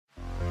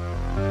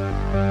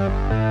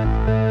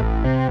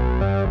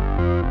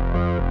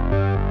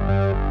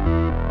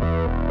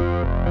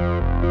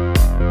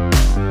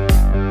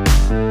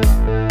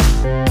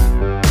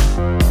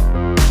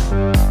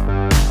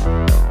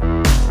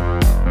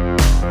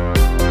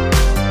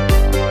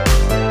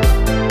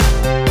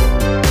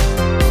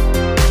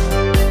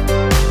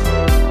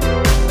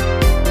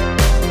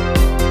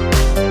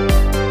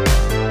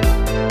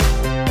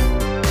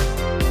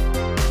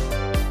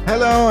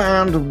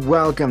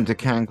Welcome to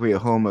CanQueer,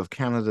 home of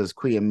Canada's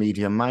queer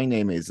media. My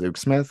name is Luke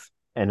Smith.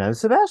 And I'm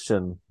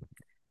Sebastian.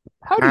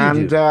 How do you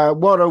And do?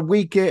 what a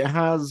week it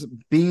has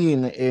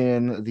been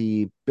in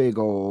the big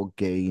old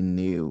gay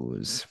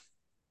news.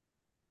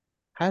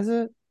 Has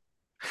it?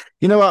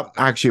 You know what?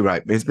 Actually,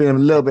 right. It's been a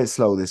little bit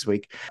slow this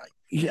week.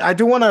 I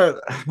do want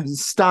to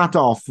start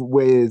off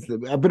with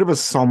a bit of a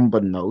somber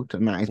note.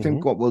 And I think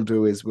Hmm. what we'll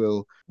do is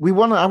I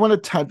want to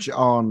touch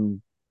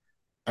on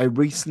a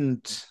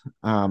recent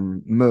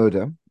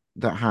murder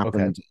that Okay.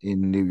 happened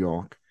in New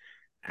York.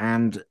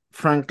 And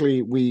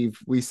frankly, we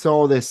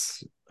saw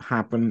this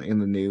happen in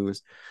the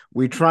news.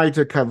 We tried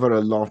to cover a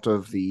lot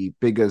of the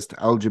biggest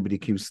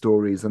LGBTQ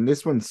stories, and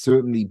this one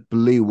certainly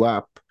blew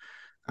up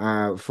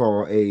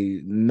for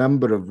a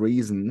number of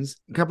reasons.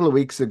 A couple of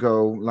weeks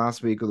ago,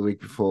 last week or the week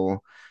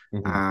before,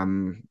 Hmm.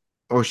 um,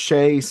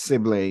 O'Shea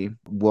Sibley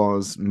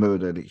was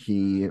murdered.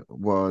 He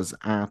was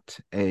at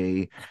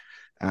a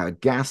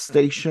gas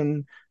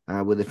station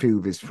with a few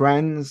of his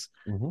friends.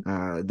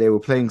 Hmm. They were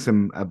playing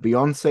some a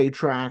Beyonce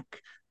track.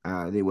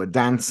 They were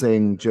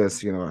dancing,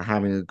 just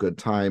having a good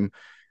time.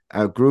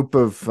 A group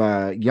of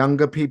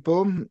younger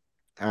people,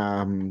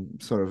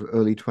 sort of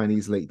early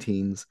 20s, late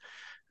teens,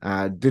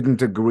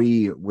 didn't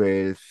agree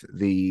with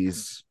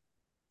these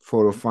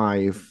four or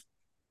five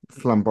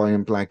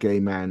flamboyant black gay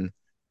men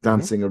Hmm.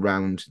 dancing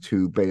around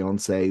to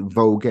Beyonce,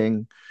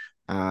 voguing,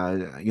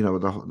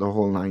 the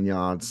whole nine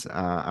yards.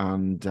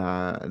 And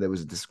there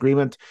was a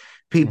disagreement.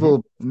 Hmm.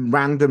 People,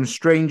 random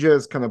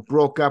strangers, kind of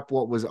broke up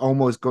what was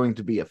almost going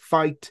to be a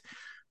fight.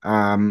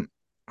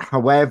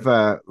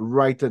 However,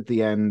 right at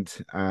the end,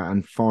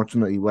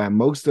 unfortunately, where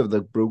most of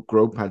the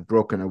group had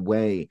broken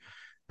away,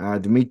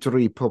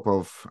 Dmitry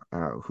Popov,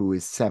 who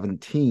is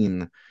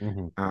 17,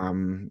 Hmm.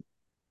 um,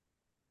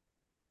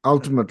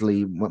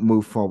 ultimately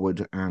moved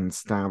forward and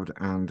stabbed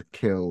and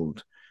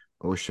killed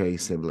O'Shea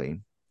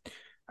Sibley.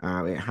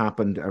 It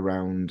happened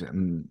around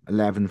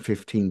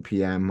 11:15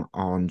 p.m.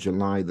 on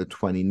July the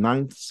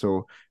 29th,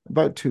 so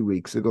about 2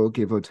 weeks ago,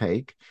 give or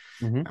take.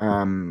 Hmm.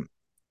 Um,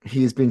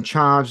 he's been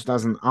charged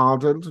as an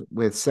adult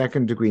with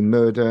second-degree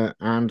murder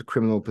and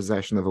criminal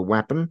possession of a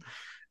weapon.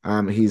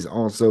 He's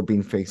also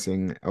been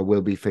facing, or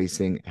will be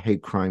facing,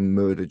 hate crime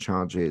murder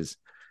charges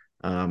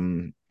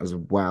as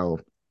well.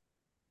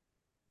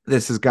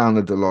 This has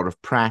garnered a lot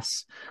of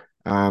press.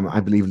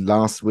 I believe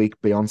last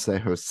week Beyonce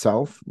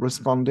herself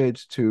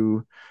responded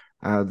to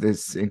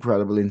this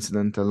incredible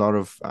incident. A lot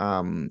of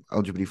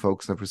LGBT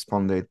folks have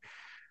responded.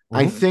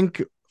 I Hmm.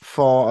 think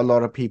for a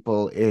lot of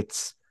people,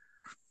 it's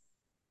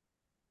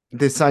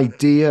this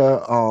idea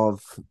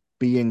of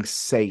being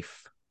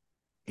safe.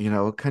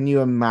 Can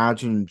you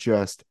imagine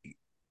just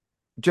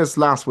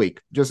last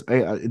week, just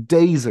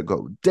days Hmm.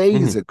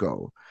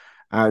 ago,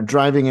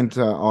 driving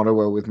into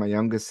Ottawa with my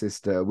younger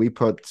sister, we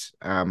put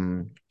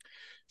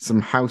some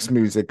house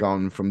music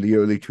on from the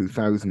early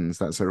 2000s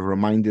that sort of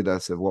reminded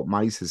us of what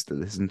my sister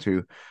listened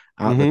to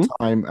at the Hmm.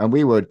 time. And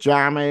we were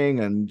jamming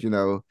and,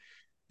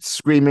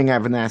 screaming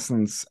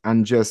Evanescence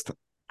and just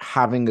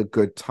having a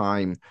good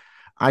time.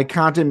 I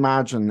can't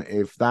imagine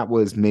if that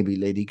was maybe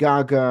Lady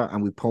Gaga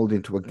and we pulled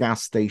into a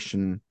gas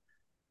station,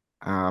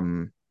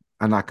 um,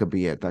 and that could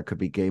be it. That could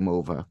be game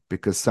over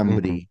because Hmm.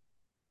 somebody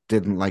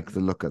didn't like the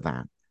look of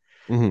that.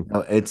 Hmm.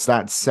 It's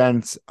that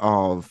sense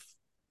of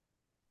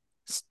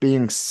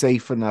being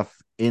safe enough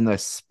in a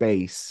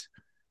space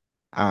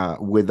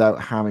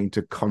without having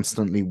to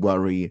constantly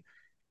worry,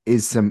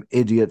 is some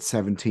idiot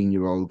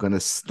 17-year-old going to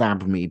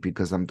stab me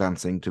because I'm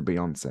dancing to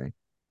Beyonce?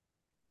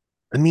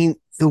 I mean,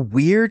 the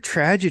weird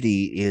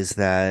tragedy is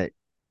that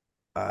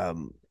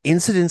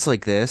incidents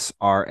like this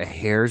are a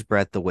hair's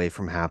breadth away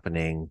from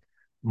happening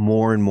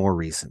more and more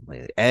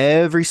recently.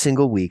 Every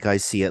single week, I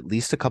see at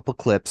least a couple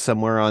clips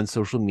somewhere on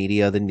social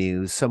media, the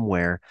news,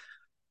 somewhere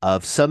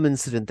of some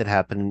incident that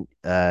happened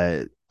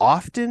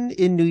often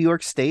in New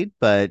York State,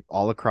 but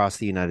all across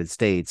the United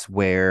States,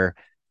 where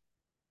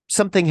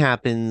something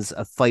happens,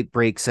 a fight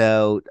breaks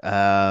out,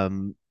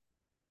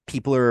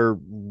 people are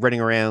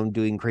running around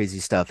doing crazy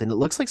stuff, and it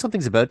looks like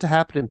something's about to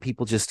happen, and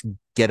people just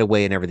get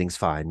away and everything's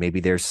fine. Maybe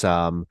there's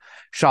some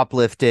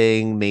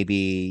shoplifting,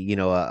 maybe,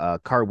 a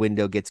car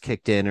window gets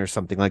kicked in or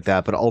something like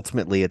that, but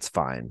ultimately it's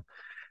fine.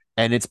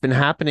 And it's been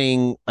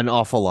happening an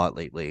awful lot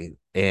lately.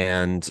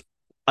 And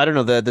I don't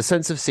know, the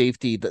sense of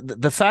safety,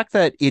 the fact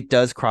that it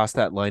does cross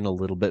that line a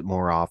little bit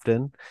more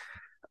often,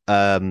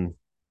 um,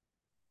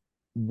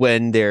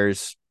 when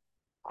there's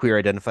queer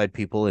identified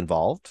people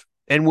involved,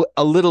 and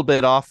a little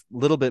bit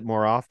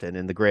more often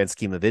in the grand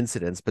scheme of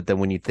incidents. But then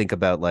when you think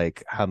about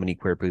like how many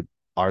queer people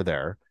are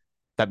there,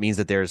 that means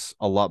that there's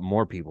a lot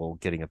more people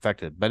getting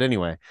affected. But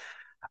anyway,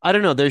 I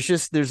don't know. There's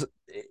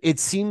it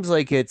seems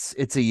like it's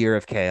a year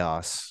of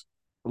chaos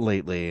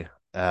lately.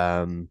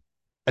 Um,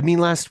 I mean,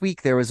 last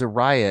week there was a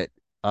riot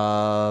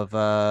of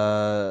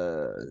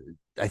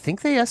I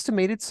think they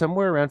estimated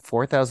somewhere around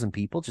 4,000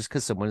 people just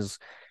because someone was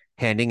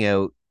handing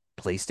out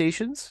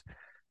PlayStations,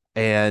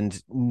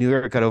 and New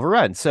York got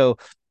overrun. So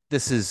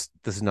this is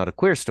not a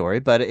queer story,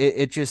 but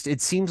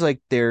it seems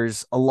like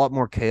there's a lot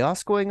more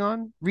chaos going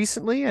on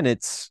recently, and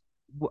it's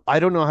I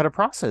don't know how to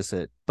process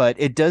it, but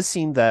it does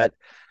seem that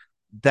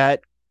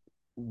that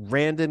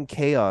random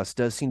chaos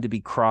does seem to be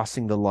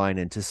crossing the line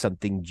into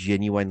something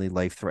genuinely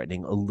life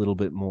threatening a little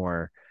bit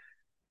more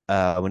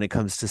when it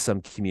comes to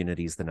some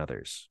communities than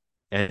others.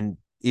 And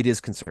it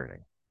is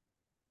concerning.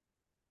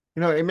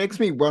 It makes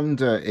me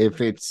wonder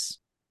if it's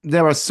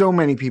there are so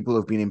many people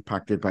who've been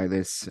impacted by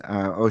this.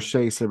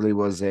 O'Shea Sibley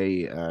was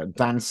a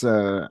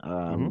dancer,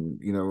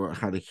 Mm-hmm.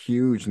 had a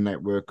huge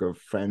network of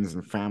friends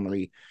and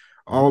family,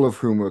 Mm-hmm. all of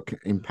whom were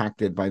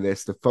impacted by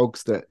this. The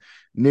folks that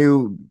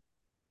knew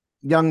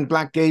young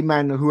black gay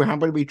men who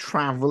happened to be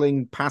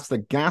traveling past a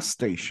gas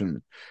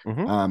station,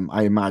 Mm-hmm.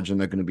 I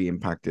imagine are going to be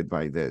impacted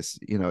by this.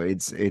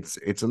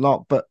 It's a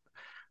lot, but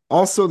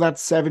also that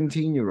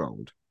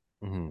 17-year-old.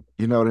 Mm-hmm.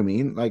 You know what I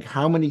mean? Like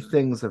how many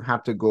things have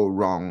had to go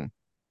wrong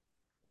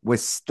with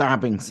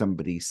stabbing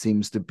somebody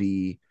seems to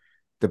be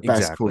the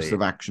best course Exactly.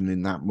 of action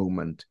in that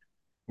moment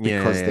Yeah,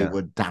 because they yeah,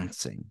 were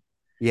dancing.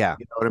 yeah,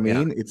 You know what I yeah.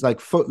 mean? It's like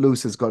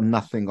Footloose has got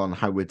nothing on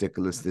how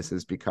ridiculous this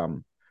has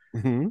become.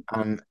 Mm-hmm.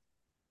 And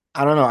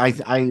I don't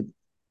know,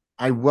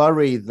 I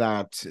worry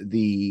that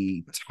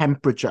the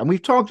temperature, and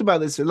we've talked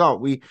about this a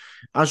lot.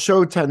 Our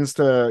show tends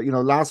to,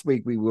 last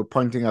week we were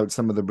pointing out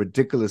some of the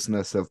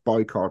ridiculousness of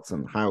boycotts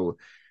and how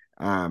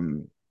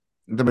um,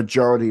 the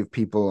majority of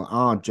people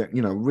are,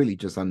 really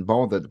just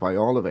unbothered by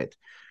all of it.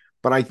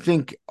 But I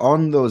think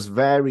on those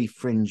very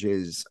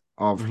fringes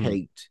of Mm-hmm.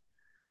 hate,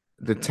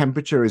 the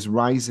temperature is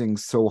rising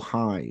so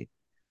high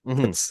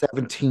Mm-hmm. that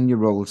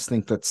 17-year-olds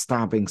think that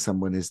stabbing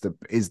someone is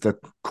the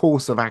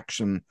course of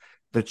action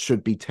that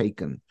should be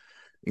taken.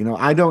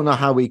 I don't know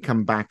how we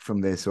come back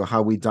from this or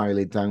how we dial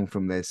it down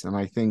from this. And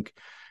I think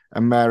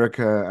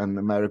America and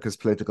America's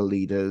political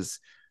leaders,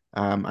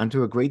 and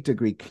to a great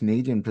degree,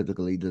 Canadian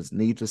political leaders,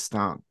 need to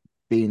start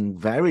being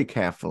very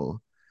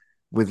careful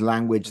with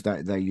language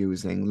that they're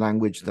using,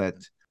 language that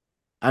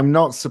I'm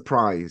not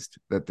surprised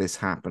that this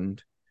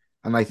happened.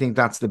 And I think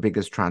that's the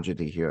biggest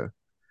tragedy here.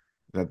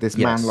 That this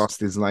man Yes. lost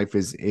his life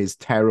is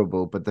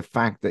terrible, but the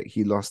fact that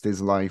he lost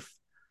his life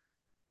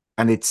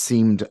and it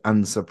seemed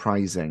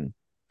unsurprising,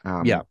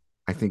 Yeah.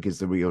 I think is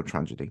the real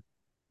tragedy.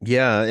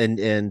 Yeah,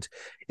 and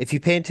if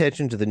you pay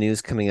attention to the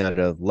news coming out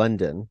of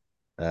London,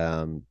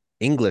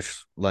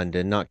 English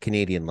London, not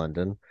Canadian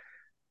London,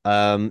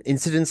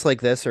 incidents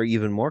like this are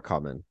even more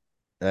common.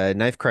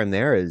 Knife crime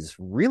there is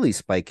really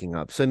spiking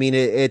up. So I mean,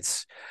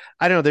 it's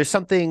I don't know. There's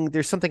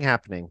something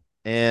happening,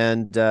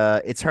 and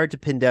it's hard to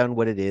pin down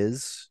what it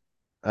is.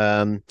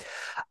 Um,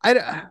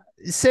 I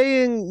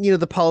saying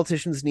the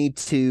politicians need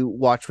to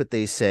watch what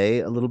they say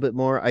a little bit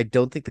more. I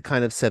don't think the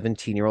kind of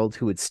 17-year-old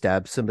who would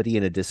stab somebody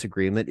in a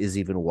disagreement is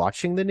even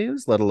watching the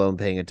news, let alone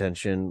paying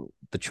attention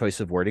the choice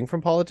of wording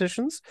from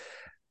politicians.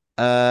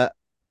 Uh,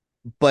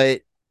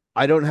 but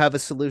I don't have a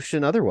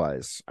solution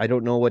otherwise. I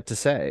don't know what to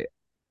say.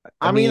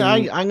 I I mean,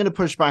 mean, I'm going to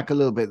push back a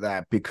little bit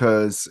there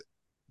because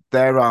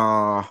there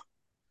are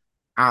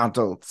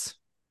adults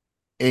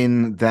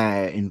in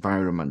their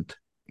environment.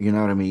 You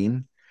know what I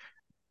mean?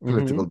 mm-hmm,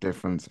 Political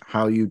difference,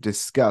 how you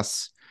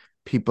discuss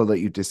people that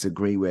you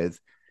disagree with.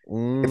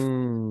 If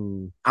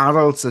mm,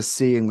 adults are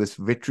seeing this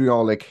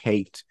vitriolic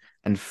hate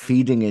and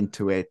feeding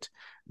into it,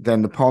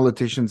 then the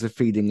politicians are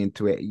feeding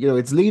into it.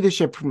 It's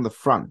leadership from the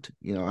front,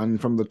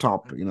 and from the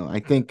top. I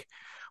think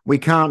we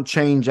can't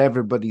change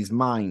everybody's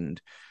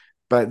mind,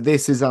 but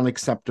this is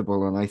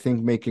unacceptable. And I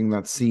think making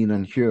that seen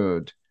and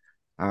heard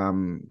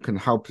can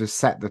help to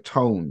set the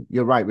tone.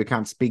 You're right, we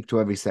can't speak to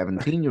every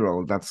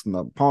 17-year-old. That's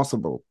not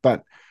possible.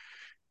 But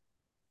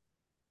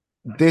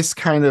this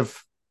kind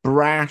of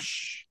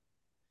brash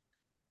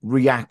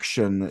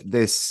reaction,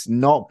 this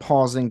not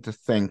pausing to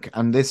think,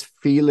 and this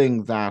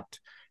feeling that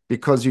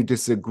because you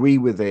disagree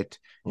with it,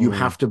 you mm.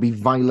 have to be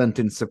violent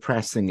in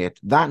suppressing it,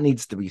 that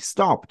needs to be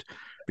stopped.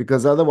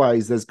 Because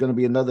otherwise, there's going to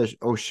be another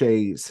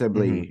O'Shea Mm-hmm.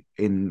 Sibley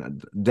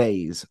in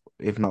days,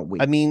 if not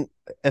I weeks. mean,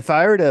 if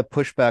I were to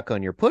push back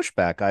on your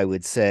pushback, I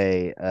would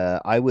say,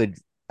 I would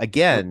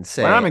again We're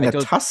say, having I a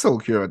don't. tussle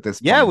here at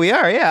this Yeah, point. we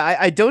are. Yeah,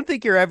 I don't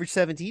think your average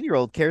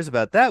 17-year-old cares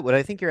about that. What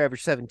I think your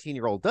average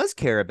 17-year-old does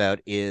care about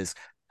is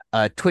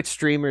Twitch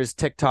streamers,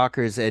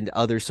 TikTokers, and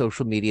other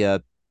social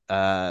media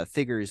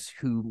figures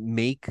who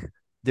make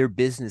their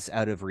business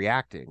out of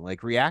reacting.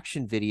 Like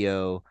reaction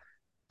video,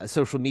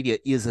 social media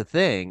is a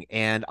thing.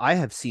 And I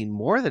have seen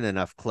more than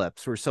enough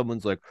clips where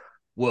someone's like,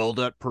 well,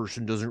 that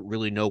person doesn't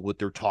really know what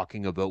they're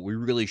talking about. We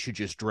really should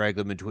just drag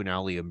them into an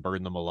alley and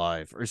burn them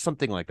alive or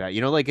something like that.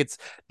 Like it's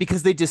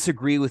because they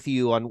disagree with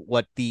you on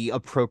what the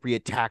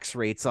appropriate tax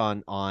rates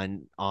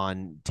on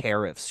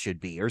tariffs should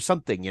be or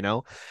something.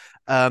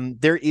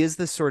 There is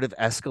this sort of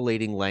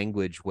escalating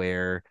language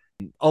where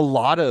a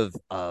lot of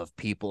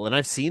people, and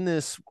I've seen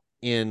this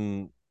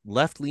in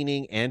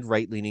left-leaning and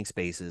right-leaning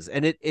spaces,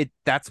 and it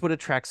that's what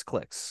attracts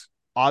clicks.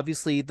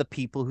 Obviously, the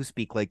people who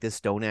speak like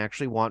this don't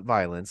actually want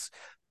violence,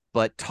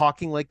 but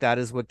talking like that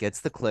is what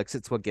gets the clicks,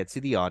 it's what gets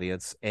you the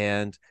audience,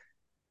 and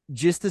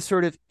just the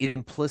sort of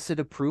implicit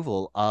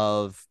approval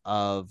of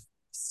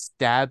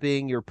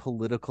stabbing your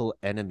political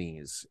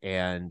enemies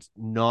and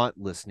not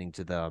listening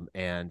to them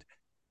and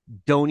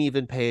don't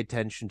even pay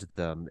attention to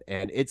them,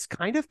 and it's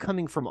kind of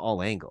coming from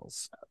all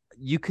angles.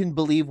 You can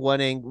believe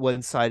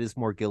one side is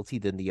more guilty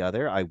than the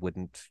other. I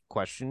wouldn't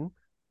question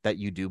that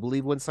you do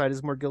believe one side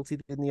is more guilty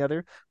than the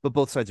other, but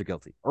both sides are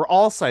guilty, or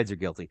all sides are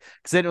guilty,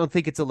 because I don't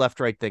think it's a left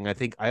right thing.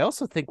 I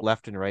also think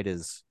left and right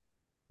is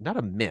not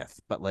a myth,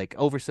 but like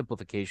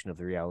oversimplification of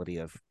the reality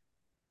of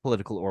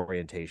political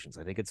orientations.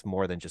 I think it's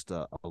more than just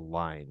a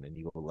line and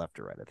you go left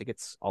or right. I think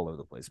it's all over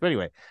the place. But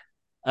anyway,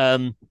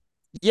 um,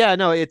 yeah,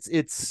 no,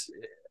 it's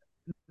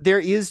there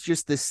is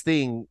just this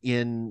thing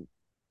in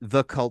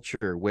the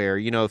culture where,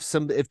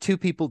 if two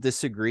people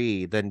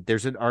disagree, then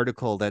there's an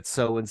article that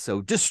so and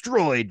so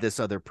destroyed this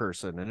other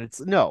person, and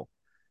it's no.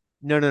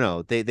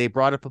 They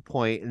brought up a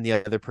point and the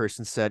other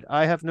person said,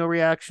 I have no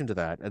reaction to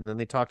that, and then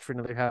they talked for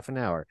another half an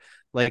hour.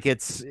 Like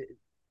it's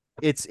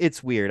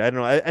weird. I don't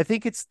know. I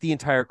think it's the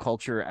entire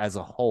culture as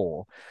a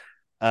whole.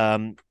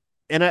 um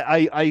and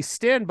I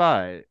stand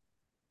by,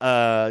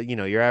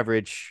 your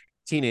average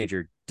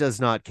teenager does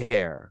not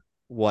care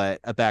what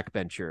a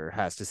backbencher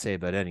has to say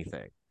about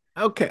anything.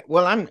 Okay,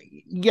 well,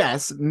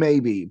 yes,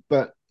 maybe,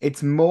 but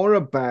it's more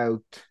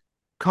about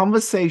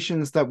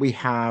conversations that we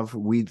have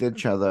with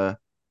each other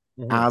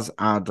Mm-hmm. as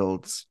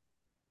adults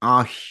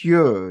are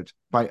heard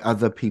by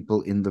other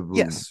people in the room.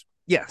 Yes,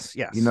 yes,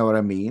 You yes. know what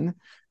I mean?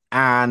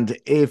 And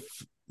if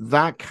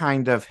that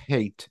kind of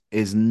hate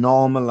is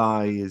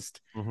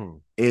normalized Mm-hmm.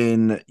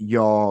 in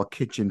your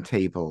kitchen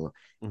table,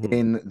 Mm-hmm.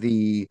 in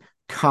the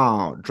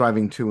car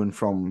driving to and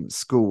from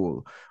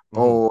school, Mm-hmm.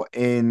 or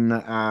in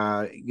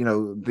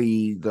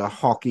the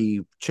hockey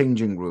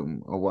changing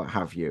room or what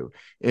have you.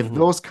 If Mm-hmm.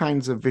 those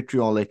kinds of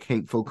vitriolic,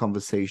 hateful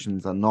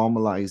conversations are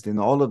normalized in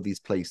all of these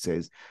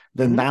places,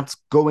 then Mm-hmm. that's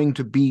going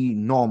to be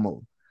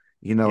normal.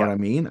 You know what Yeah. I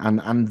mean?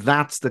 And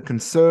that's the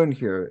concern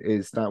here,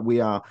 is that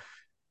we are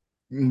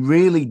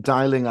really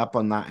dialing up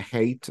on that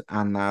hate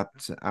and that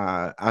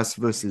us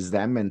versus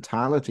them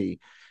mentality,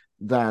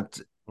 that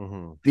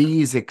Mm-hmm.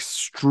 these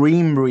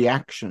extreme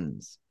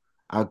reactions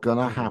are going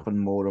to Mm-hmm. happen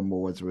more and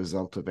more as a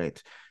result of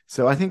it.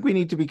 So I think we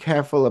need to be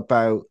careful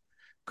about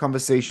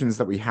conversations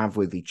that we have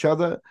with each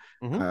other,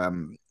 Mm-hmm.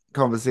 um,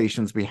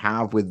 conversations we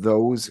have with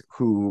those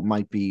who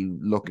might be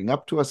looking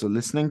up to us or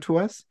listening to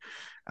us,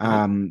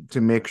 Mm-hmm.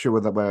 to make sure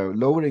that we're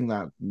lowering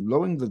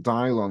the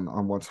dial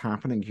on what's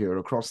happening here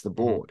across the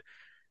Mm-hmm. board.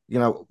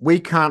 We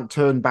can't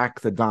turn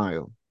back the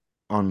dial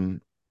on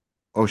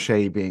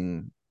O'Shea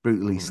being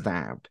brutally Mm-hmm.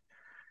 stabbed.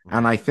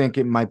 And Mm-hmm. I think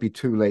it might be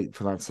too late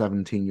for that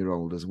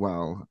 17-year-old as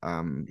well.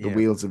 The Yeah.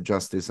 wheels of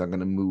justice are going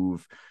to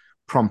move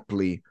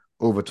promptly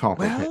over top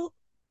of it Well,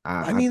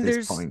 I at mean, this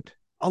there's point.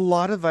 a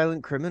lot of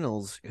violent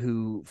criminals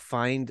who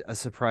find a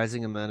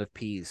surprising amount of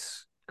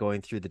peace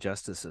going through the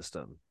justice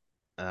system.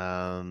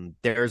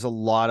 There's a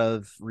lot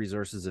of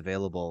resources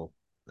available.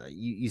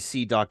 You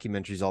see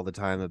documentaries all the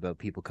time about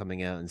people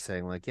coming out and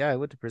saying, like, yeah, I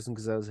went to prison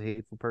because I was a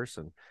hateful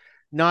person.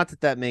 Not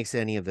that that makes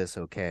any of this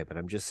okay, but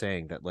I'm just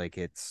saying that, like,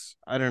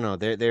 I don't know.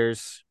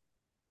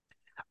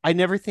 I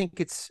never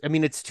think I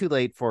mean, it's too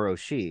late for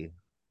Oshie,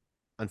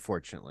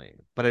 unfortunately,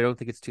 but I don't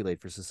think it's too late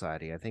for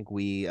society. I think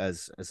we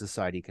as a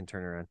society can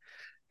turn around.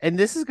 And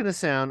this is going to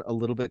sound a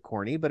little bit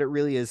corny, but it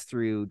really is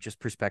through just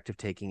perspective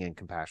taking and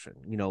compassion.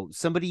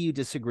 Somebody you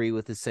disagree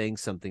with is saying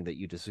something that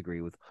you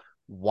disagree with.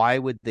 Why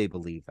would they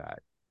believe that?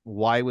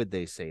 Why would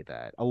they say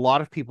that? A lot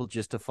of people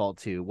just default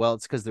to, well,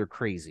 it's because they're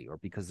crazy, or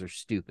because they're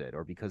stupid,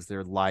 or because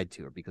they're lied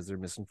to, or because they're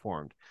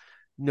misinformed.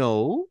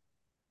 No,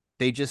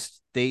 they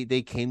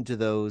came to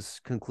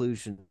those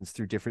conclusions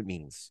through different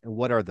means. And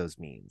what are those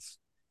means?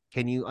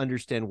 Can you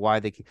understand why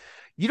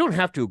you don't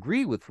have to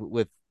agree with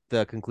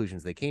the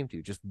conclusions they came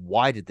to, just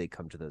why did they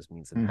come to those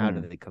means, and how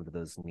Mm-hmm. did they come to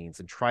those means,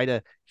 and try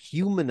to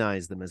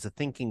humanize them as a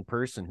thinking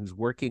person who's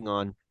working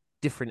on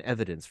different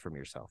evidence from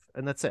yourself.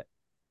 And that's it.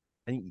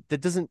 And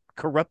that doesn't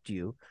corrupt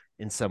you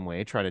in some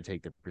way. Try to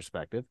take the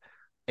perspective,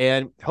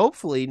 and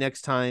hopefully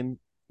next time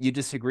you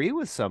disagree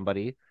with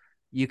somebody,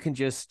 you can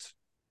just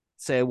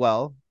say,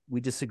 well, we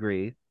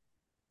disagree,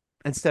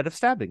 instead of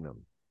stabbing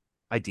them,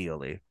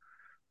 ideally.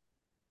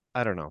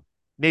 I don't know.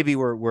 Maybe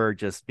we're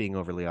just being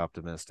overly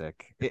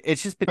optimistic.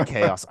 It's just been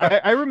chaos.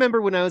 I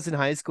remember when I was in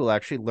high school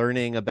actually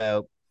learning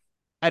about,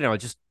 I don't know,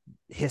 just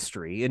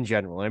history in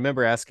general. I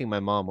remember asking my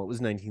mom what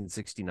was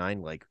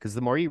 1969 like, because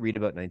the more you read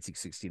about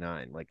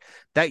 1969, like,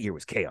 that year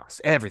was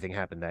chaos. Everything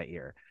happened that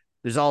year.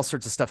 There's all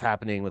sorts of stuff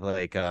happening with,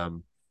 like,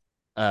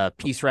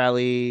 peace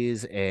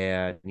rallies,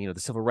 and the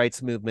civil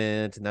rights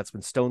movement, and that's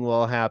when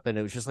Stonewall happened.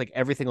 It was just like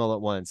everything all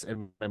at once.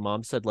 And my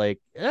mom said,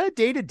 like,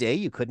 day to day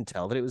you couldn't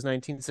tell that it was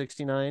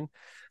 1969,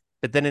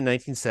 but then in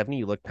 1970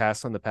 you look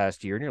past on the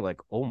past year and you're like,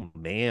 oh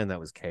man,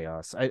 that was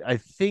chaos. I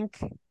think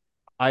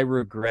I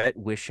regret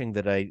wishing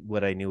that I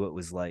what I knew it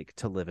was like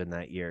to live in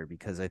that year,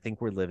 because I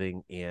think we're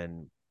living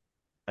in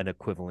an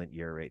equivalent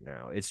year right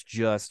now. It's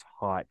just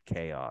hot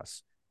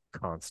chaos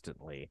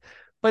constantly.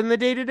 But in the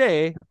day to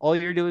day, all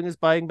you're doing is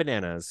buying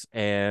bananas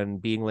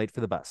and being late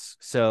for the bus.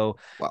 So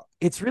Well,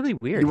 it's really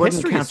weird. you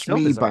wouldn't History is catch so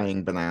me bizarre.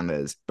 buying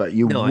bananas, but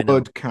you No, I know.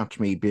 would catch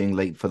me being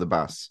late for the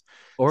bus.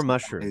 Or So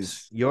mushrooms.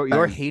 is Your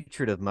that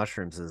hatred of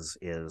mushrooms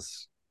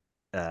is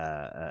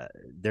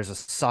there's a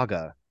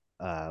saga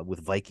with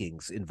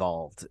Vikings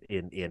involved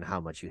in how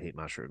much you hate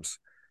mushrooms.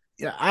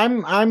 Yeah,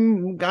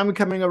 I'm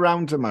coming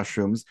around to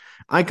mushrooms.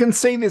 I can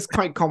say this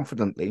quite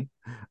confidently,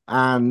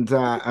 and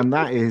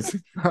that is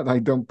that I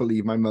don't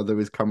believe my mother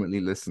is currently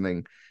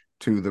listening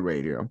to the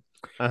radio.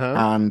 Uh-huh.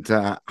 And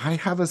I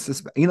have a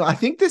I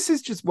think this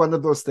is just one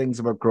of those things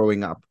about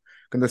growing up.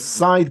 Going to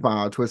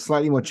sidebar to a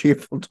slightly more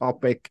cheerful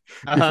topic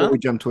before Uh-huh. we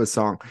jump to a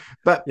song.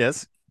 But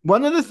Yes.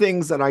 one of the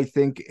things that I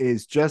think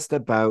is just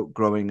about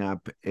growing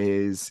up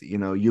is,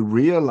 you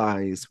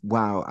realize,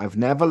 wow, I've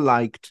never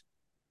liked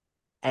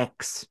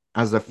X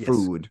as a Yes.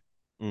 food.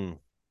 Mm.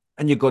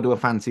 And you go to a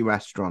fancy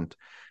restaurant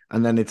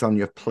and then it's on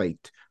your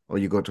plate, or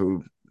you go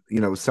to,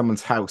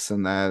 someone's house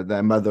and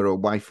their mother or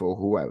wife or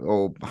whoever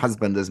or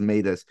husband has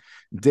made a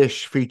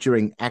dish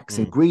featuring X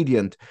Mm.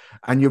 ingredient,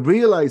 and you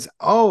realize,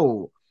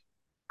 oh,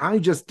 I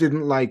just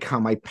didn't like how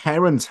my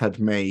parents had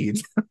made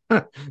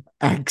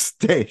X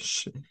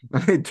dish.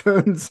 And it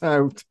turns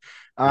out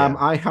Yeah.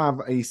 I have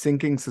a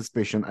sinking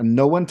suspicion, and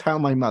no one tell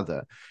my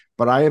mother,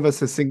 but I have a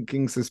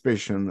sinking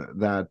suspicion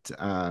that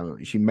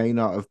she may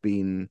not have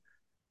been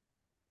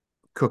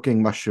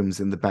cooking mushrooms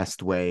in the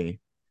best way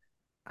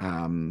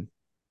um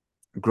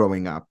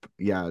growing up.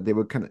 Yeah, they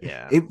were kind of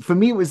Yeah. it for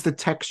me. It was the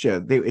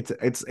texture.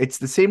 It's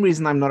the same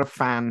reason I'm not a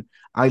fan.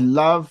 I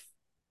love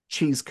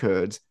cheese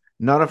curds,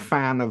 not a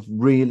fan of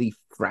really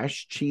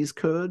fresh cheese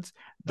curds.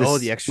 The Oh,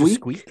 the extra squeak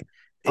squeak.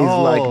 is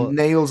like Oh,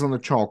 nails on a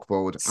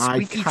chalkboard. I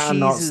squeaky cheese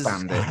cannot is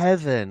stand it.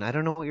 heaven. I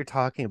don't know what you're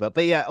talking about.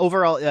 But yeah,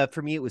 overall,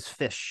 for me, it was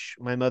fish.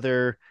 My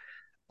mother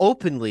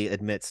openly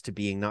admits to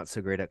being not so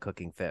great at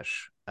cooking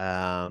fish.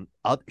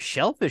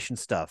 Shellfish and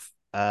stuff.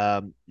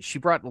 She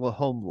brought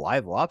home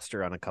live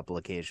lobster on a couple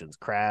occasions,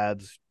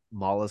 crabs,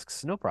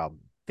 mollusks, no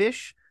problem.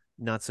 Fish,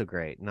 not so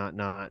great. Not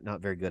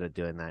very good at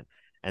doing that.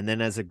 And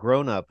then as a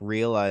grown up,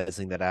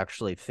 realizing that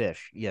actually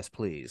fish, yes,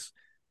 please.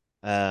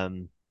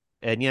 Um,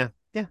 and yeah,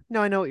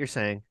 no, I know what you're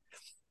saying.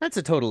 That's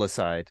a total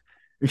aside.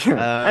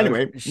 Yeah.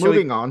 Anyway, Shall we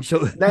moving on.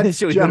 shall, Let's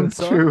shall we go to the jump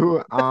song?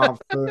 to our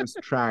first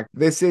track.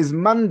 This is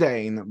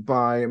Mundane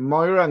by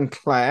Moira and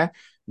Claire.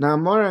 Now,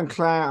 Moira and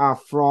Claire are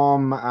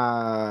from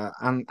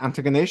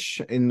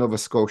Antigonish in Nova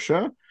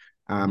Scotia.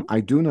 Mm-hmm, I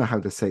do know how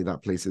to say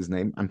that place's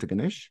name,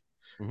 Antigonish.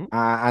 mm-hmm,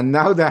 And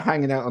now they're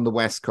hanging out on the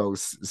West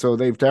Coast. So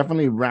they've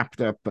definitely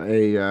wrapped up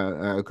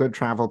a good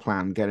travel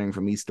plan getting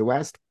from east to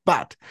west.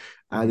 But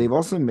mm-hmm. they've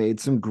also made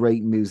some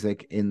great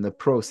music in the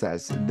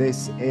process.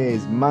 This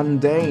is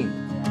Mundane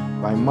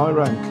by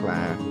Moira and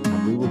Claire.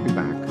 And we will be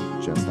back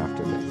just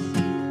after this.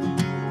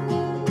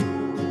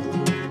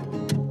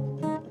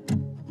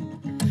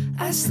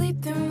 I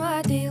sleep through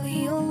my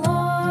daily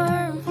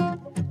alarm,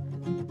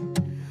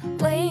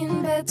 lay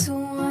in bed till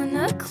 1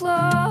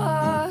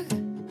 o'clock.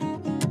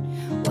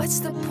 What's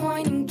the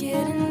point in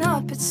getting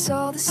up? It's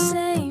all the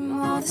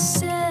same, all the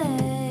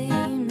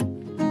same.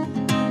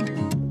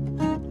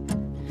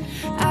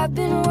 I've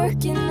been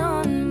working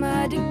on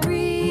my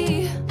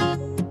degree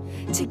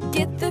to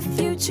get the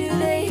future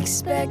they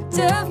expect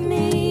of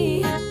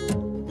me.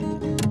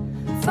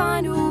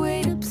 Find a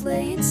way to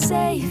play it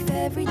safe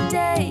every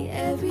day,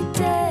 every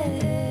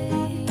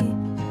day.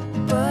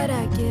 But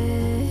I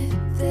get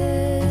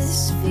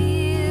this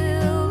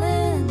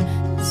feeling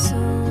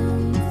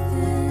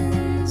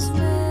something's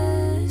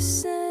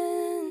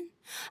missing.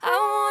 I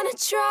wanna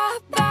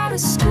drop out of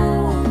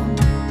school.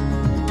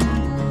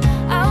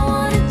 I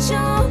wanna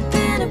jump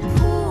in a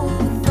pool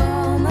with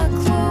all my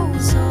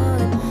clothes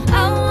on.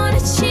 I wanna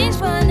change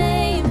my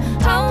name.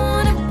 I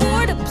wanna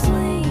board a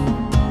plane.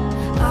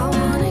 I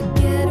wanna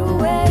get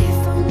away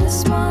from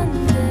this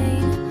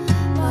mundane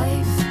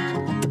life.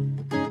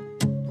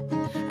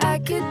 I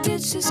could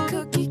ditch this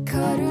cookie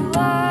cutter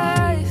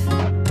life,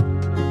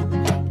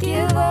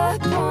 give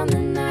up on the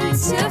 9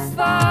 to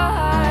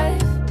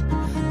 5.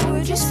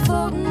 We're just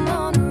floating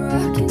on a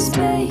rock in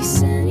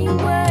space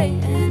anyway,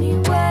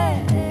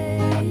 anyway.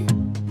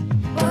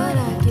 But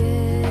I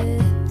get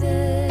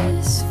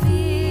this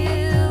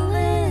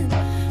feeling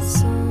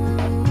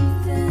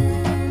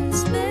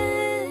something's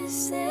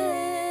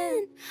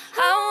missing. I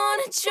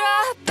wanna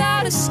drop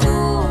out of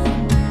school.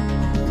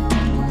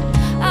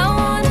 I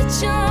wanna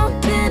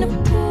jump in a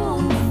pool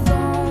with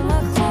all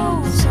my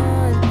clothes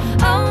on.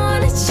 I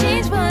wanna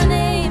change my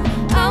name.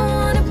 I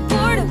wanna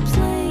board a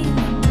plane.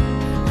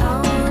 I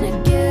wanna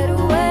get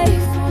away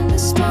from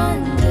this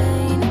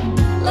mundane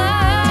life.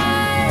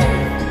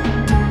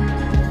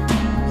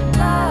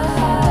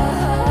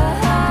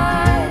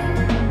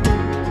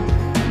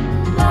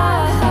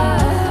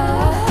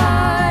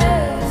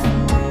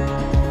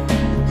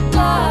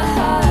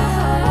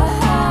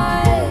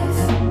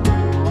 Life.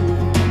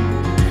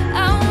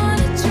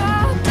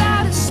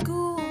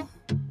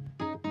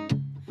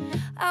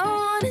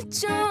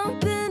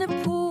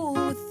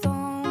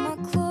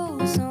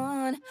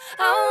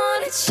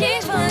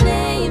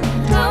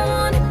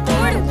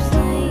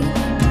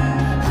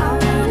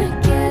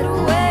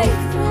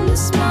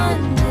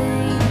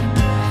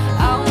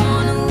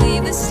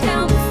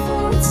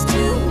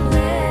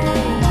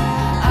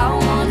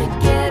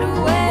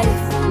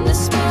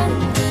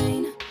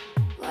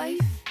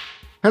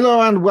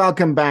 Hello and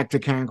welcome back to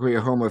CanQueer,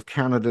 home of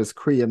Canada's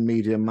queer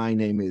media. My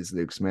name is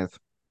Luke Smith.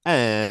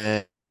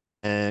 And,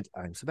 and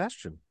I'm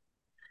Sebastian.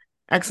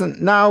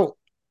 Excellent. Now,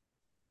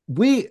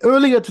 we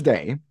earlier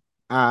today,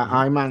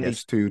 I Yes.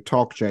 managed to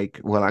talk Jake.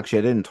 Well, actually,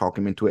 I didn't talk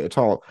him into it at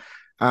all.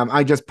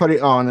 I just put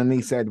it on and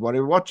he said, "What are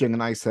you watching?"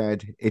 And I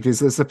said, "It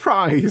is a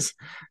surprise."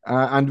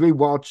 And we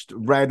watched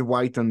Red,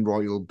 White, and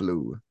Royal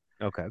Blue.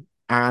 Okay.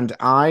 And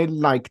I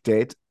liked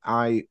it.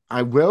 I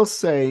will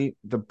say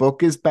the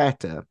book is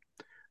better.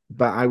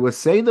 But I would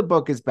say the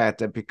book is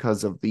better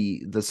because of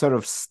the sort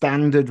of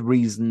standard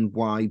reason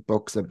why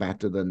books are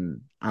better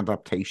than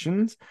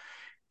adaptations,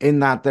 in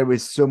that there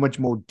is so much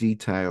more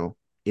detail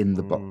in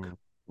the book. Mm,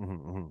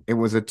 mhm. It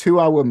was a 2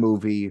 hour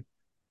movie,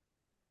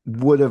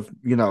 would have,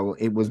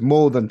 it was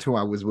more than 2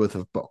 hours worth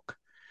of book.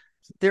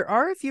 There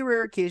are a few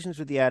rare occasions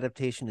where the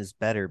adaptation is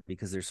better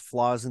because there's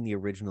flaws in the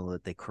original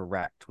that they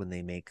correct when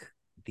they make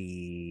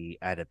the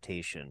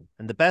adaptation.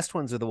 And the best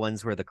ones are the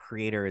ones where the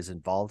creator is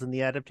involved in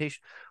the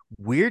adaptation.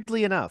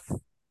 Weirdly enough,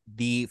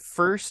 the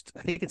first,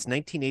 I think it's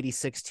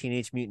 1986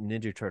 Teenage Mutant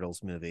Ninja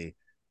Turtles movie,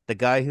 the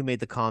guy who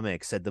made the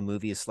comic said the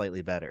movie is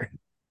slightly better.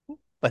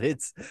 But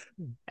it's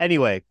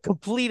anyway,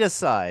 complete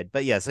aside.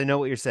 But yes, I know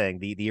what you're saying.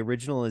 The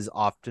original is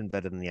often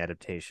better than the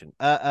adaptation.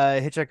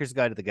 Hitchhiker's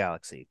Guide to the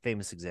Galaxy,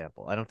 famous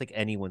example. I don't think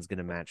anyone's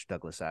gonna match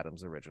Douglas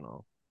Adams'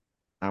 original.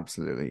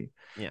 Absolutely.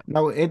 Yeah.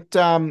 No, it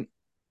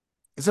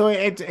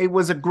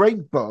was a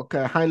great book.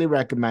 I highly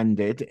recommend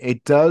it.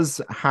 It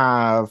does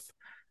have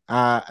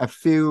a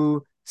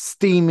few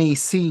steamy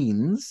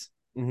scenes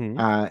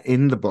Mm-hmm.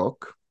 in the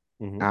book.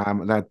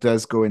 Mm-hmm. That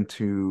does go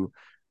into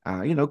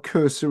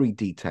cursory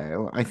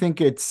detail. I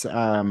think it's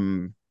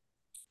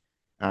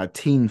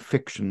teen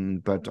fiction,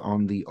 but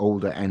on the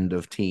older end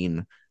of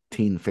teen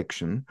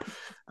fiction.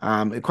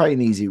 Quite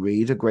an easy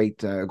read, a great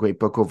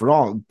book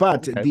overall.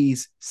 But Okay.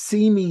 these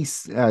seamy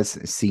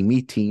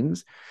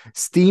teams,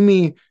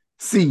 steamy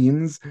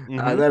scenes.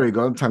 Mm-hmm. There we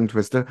go, tongue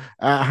twister.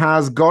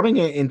 Has gotten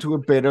it into a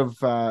bit of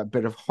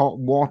hot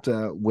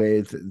water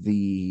with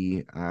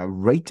the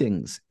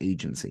ratings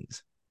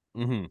agencies.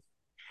 Mm-hmm.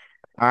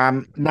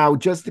 Now,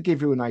 just to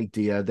give you an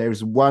idea,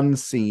 there's one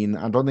scene,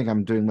 I don't think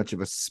I'm doing much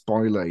of a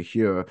spoiler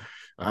here,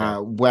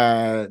 Okay.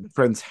 where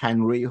Prince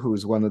Henry,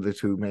 who's one of the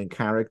two main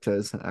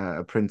characters,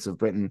 Prince of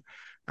Britain,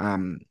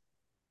 um,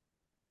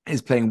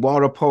 is playing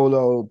water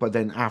polo, but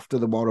then after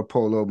the water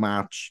polo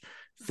match,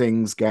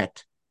 things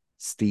get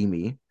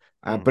steamy.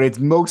 Mm. But it's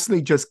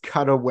mostly just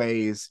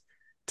cutaways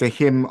to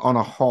him on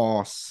a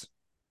horse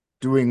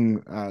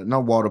doing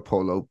not water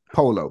polo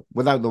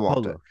without the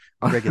water.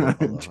 Polo. Regular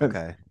polo.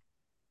 Okay.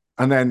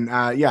 And then,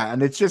 yeah,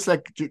 and it's just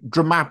like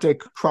dramatic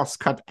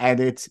cross-cut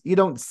edits. You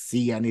don't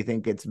see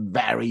anything. It's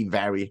very,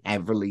 very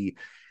heavily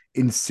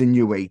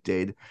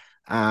insinuated.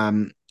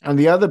 And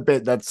the other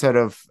bit that's sort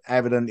of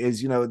evident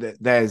is, that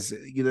there's,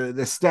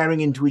 they're staring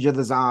into each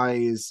other's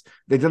eyes.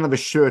 They don't have a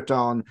shirt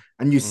on,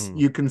 and Mm.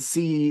 you can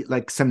see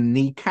like some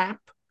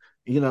kneecap,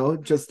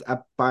 just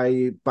up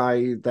by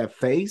their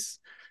face.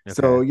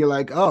 So Okay. you're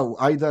like, oh,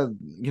 either,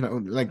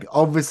 like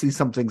obviously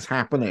something's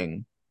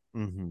happening,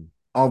 Mm-hmm.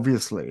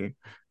 obviously.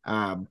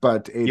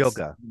 But it's,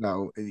 Yoga.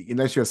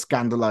 unless you're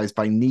scandalized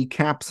by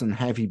kneecaps and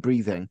heavy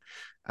breathing,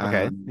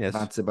 Okay. Yes.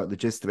 that's about the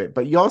gist of it.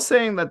 But you're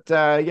saying that,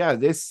 yeah,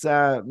 this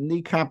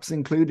kneecaps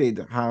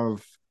included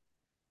have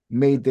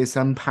made this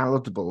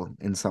unpalatable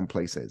in some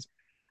places.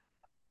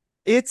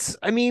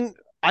 I mean,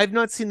 I've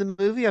not seen the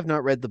movie, I've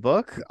not read the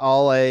book.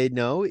 All I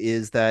know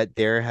is that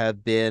there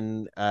have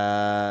been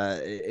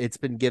it's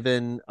been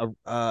given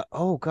a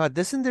oh god,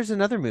 this and there's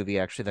another movie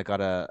actually that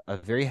got a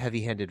very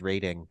heavy-handed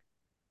rating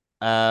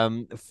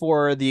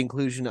for the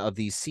inclusion of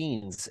these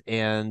scenes,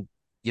 and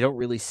you don't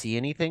really see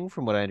anything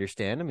from what I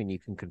understand. I mean, you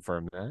can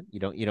confirm that. You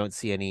don't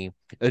see any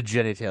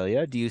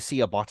genitalia. Do you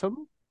see a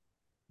bottom?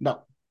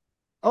 No.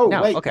 Oh,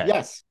 No. wait, Okay.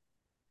 yes.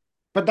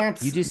 But You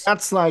that's just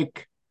that's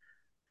like,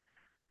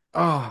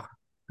 oh,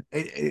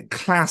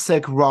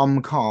 classic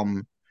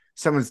rom-com.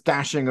 Someone's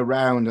dashing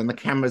around and the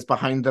camera's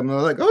behind them. And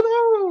they're like,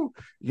 "Oh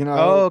no!"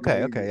 Oh,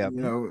 okay, okay, yeah.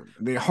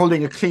 They're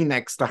holding a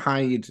Kleenex to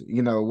hide,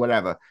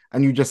 whatever,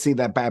 and you just see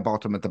their bare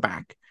bottom at the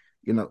back.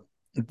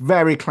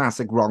 Very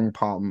classic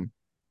rom-com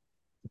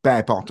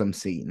bare bottom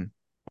scene.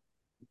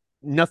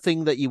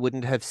 Nothing that you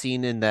wouldn't have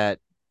seen in that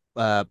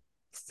uh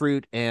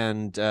fruit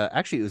and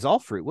actually it was all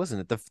fruit,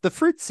 wasn't it? The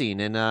fruit scene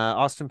in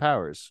Austin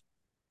Powers.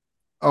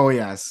 Oh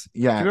yes,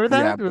 Do yeah, you remember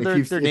yeah. that? Where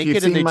If they're you've naked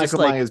and seen they're just Michael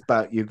like, Myers'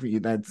 butt,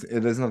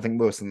 there's nothing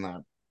worse than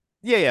that.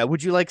 yeah, yeah.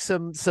 Would you like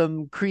some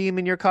cream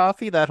in your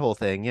coffee? That whole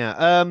thing,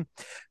 yeah.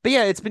 But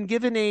yeah, it's been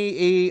given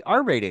a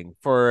R rating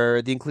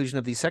for the inclusion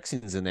of these sex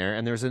scenes in there.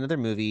 And there's another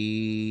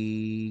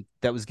movie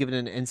that was given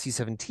an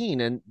NC-17,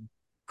 and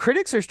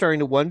critics are starting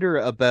to wonder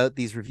about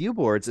these review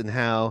boards and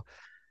how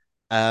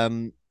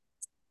um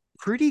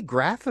pretty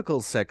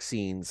graphical sex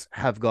scenes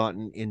have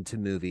gotten into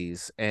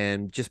movies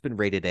and just been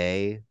rated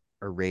A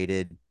or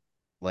rated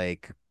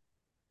like,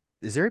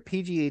 is there a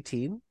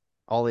PG-18?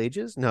 All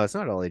ages? No, it's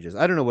not all ages.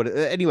 I don't know what.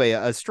 Anyway,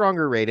 a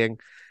stronger rating,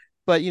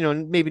 but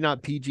maybe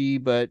not PG,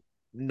 but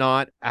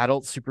not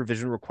adult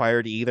supervision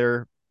required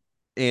either.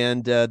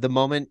 And the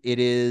moment it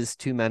is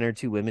two men or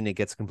two women, it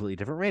gets a completely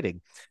different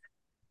rating.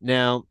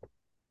 Now,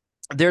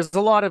 there's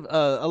a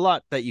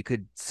lot that you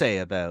could say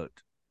about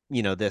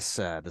this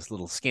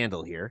little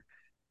scandal here.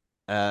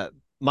 Uh,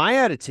 my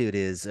attitude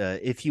is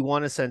if you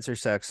want to censor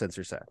sex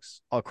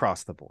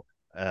across the board.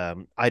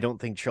 I don't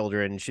think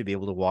children should be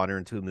able to wander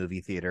into a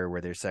movie theater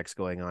where there's sex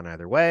going on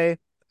either way.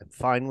 I'm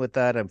fine with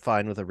that. I'm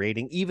fine with a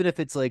rating, even if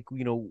it's like,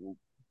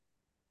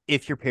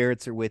 if your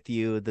parents are with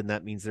you, then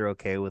that means they're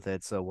okay with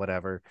it. So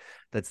whatever,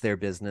 that's their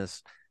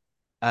business.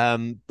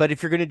 But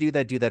if you're going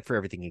to do that for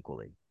everything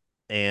equally.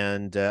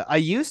 And I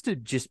used to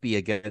just be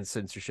against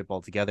censorship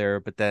altogether,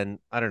 but then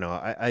I don't know.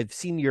 I've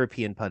seen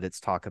European pundits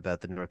talk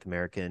about the North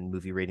American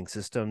movie rating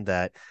system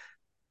that,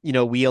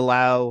 we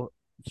allow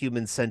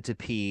human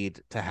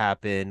centipede to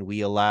happen.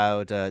 We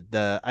allowed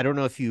I don't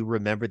know if you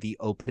remember the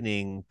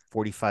opening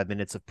 45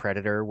 minutes of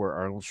Predator where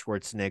Arnold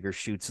Schwarzenegger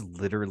shoots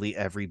literally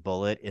every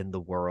bullet in the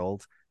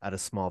world at a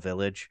small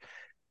village.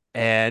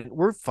 And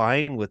we're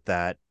fine with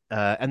that.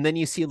 And then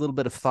you see a little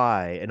bit of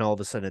thigh, and all of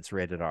a sudden it's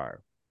rated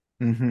R.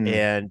 Mm-hmm.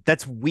 And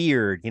that's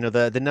weird.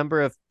 The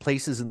number of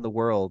places in the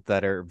world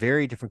that are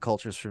very different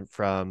cultures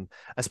from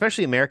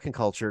especially American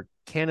culture.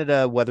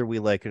 Canada, whether we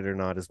like it or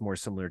not, is more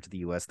similar to the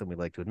US than we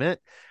like to admit.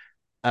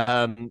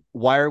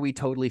 Why are we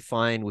totally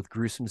fine with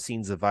gruesome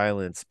scenes of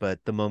violence, but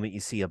the moment you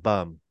see a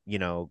bum,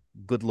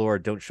 good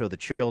Lord, don't show the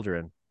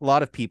children. A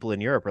lot of people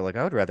in Europe are like,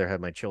 I would rather have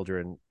my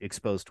children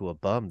exposed to a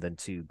bum than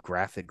to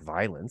graphic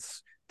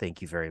violence.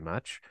 Thank you very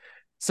much.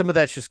 Some of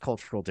that's just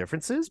cultural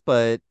differences,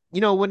 but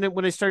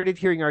when I started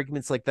hearing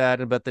arguments like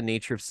that about the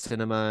nature of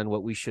cinema and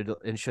what we should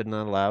and should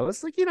not allow,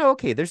 it's like,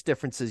 okay, there's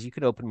differences. You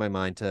can open my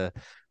mind to,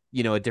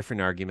 a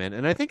different argument.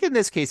 And I think in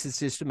this case, it's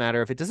just a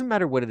matter of it doesn't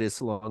matter what it is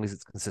so long as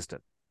it's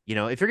consistent.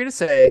 If you're going to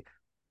say,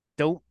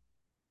 don't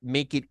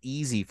make it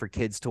easy for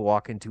kids to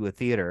walk into a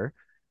theater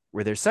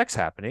where there's sex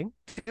happening,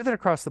 do that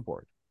across the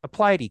board.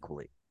 Apply it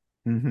equally.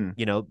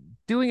 Mm-hmm.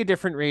 Doing a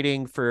different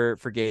rating for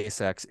gay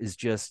sex is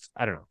just,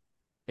 I don't know.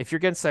 If you're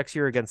against sex,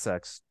 you're against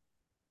sex.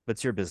 But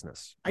it's your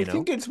business, I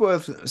think it's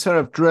worth sort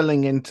of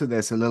drilling into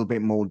this a little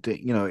bit more,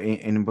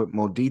 in a bit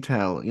more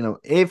detail.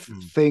 If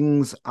Mm.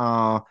 things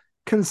are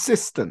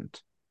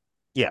consistent,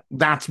 Yeah.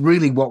 that's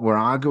really what we're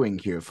arguing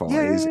here for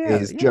Yeah, is yeah, yeah,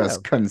 is yeah,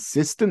 just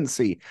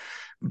consistency.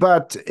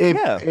 But if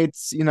yeah.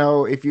 it's,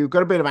 if you've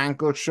got a bit of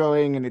ankle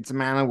showing and it's a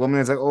man and woman,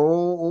 it's like,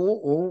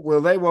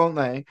 will they, won't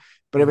they?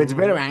 But if it's a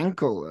bit of Mm-hmm.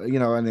 ankle,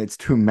 and it's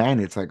two men,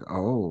 it's like,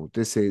 oh,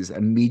 this is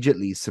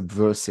immediately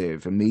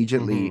subversive,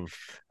 immediately,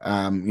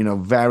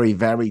 Mm-hmm. very,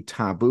 very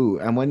taboo.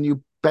 And when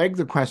you beg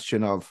the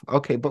question of,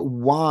 okay, but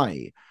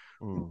why?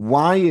 Mm.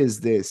 Why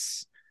is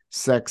this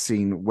sex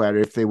scene where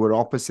if they were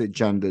opposite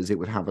genders, it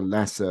would have a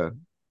lesser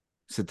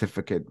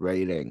certificate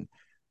rating?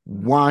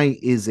 Why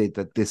is it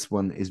that this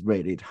one is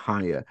rated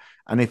higher?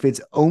 And if it's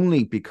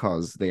only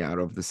because they are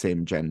of the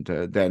same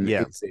gender, then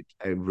Yeah. is it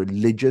a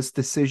religious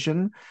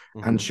decision?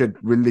 And Mm-hmm. should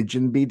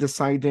religion be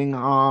deciding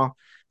our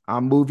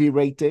movie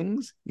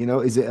ratings?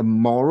 Is it a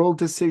moral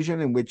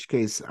decision? In which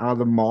case, are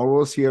the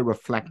morals here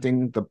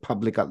reflecting the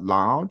public at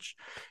large?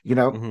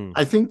 Mm-hmm.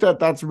 I think that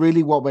that's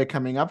really what we're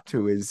coming up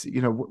to is,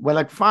 we're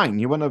like, fine,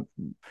 you want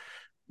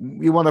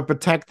to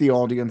protect the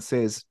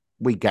audiences.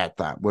 We get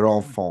that. We're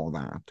all for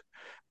that.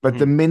 But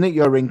the Mm-hmm. minute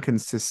you're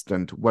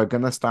inconsistent, we're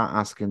going to start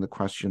asking the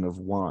question of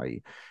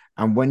why.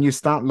 And when you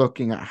start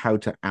looking at how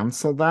to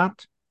answer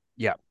that,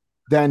 Yeah.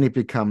 then it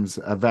becomes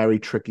a very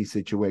tricky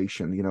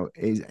situation.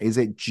 Is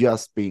it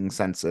just being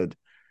censored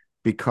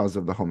because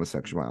of the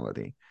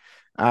homosexuality?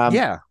 Um,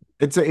 Yeah.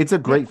 it's a Yeah.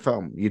 great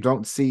film. You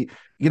don't see,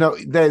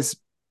 there's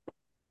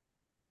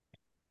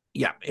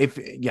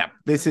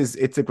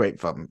it's a great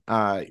film.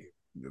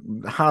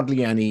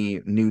 Hardly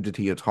any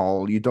nudity at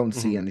all. You don't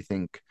see Mm-hmm.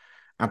 anything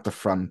at the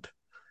front,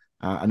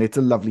 and it's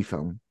a lovely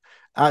film.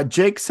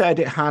 Jake said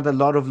it had a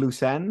lot of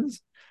loose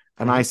ends,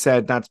 and I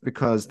said that's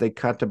because they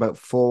cut about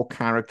 4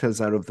 characters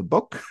out of the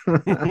book,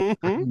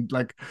 Mm-hmm. and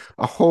like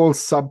a whole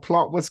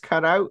subplot was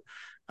cut out.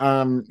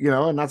 And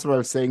that's what I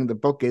was saying. The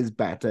book is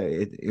better.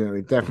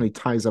 It definitely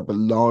ties up a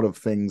lot of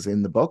things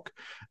in the book,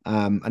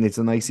 and it's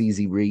a nice,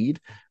 easy read.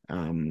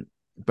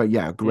 But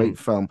yeah, Mm-hmm. great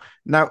film.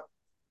 Now,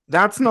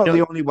 that's not No,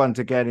 the only one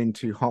to get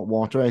into hot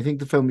water. I think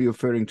the film you were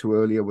referring to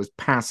earlier was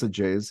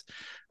Passages,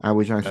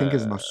 which I think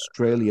is an uh,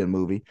 Australian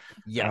movie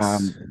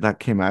yes. that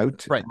came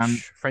out. And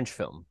French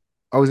film.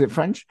 oh, is it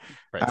French?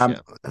 French, yeah.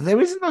 There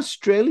is an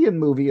Australian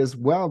movie as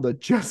well that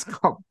just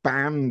got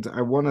banned.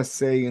 I want to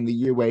say in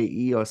the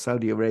UAE or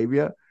Saudi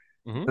Arabia.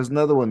 Mm-hmm. There's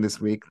another one this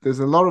week. There's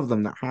a lot of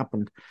them that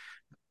happened.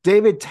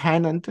 David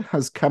Tennant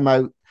has come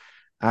out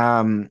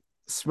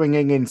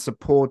swinging in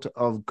support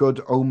of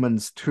Good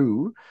Omens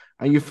 2.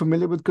 Are you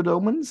familiar with Good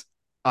Omens?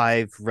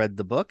 I've read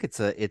the book. It's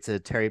a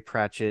Terry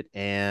Pratchett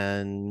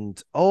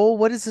and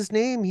what is his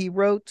name? He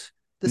wrote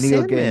The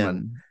Neil Sandman.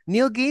 Gaiman.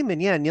 Neil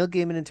Gaiman, yeah, Neil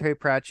Gaiman and Terry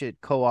Pratchett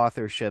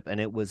co-authorship, and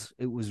it was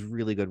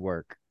really good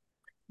work.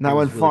 It Now,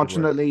 was really good work.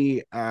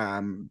 unfortunately,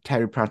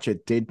 Terry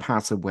Pratchett did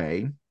pass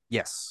away.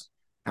 Yes.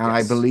 And I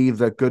Yes. believe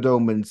that Good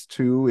Omens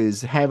 2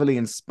 is heavily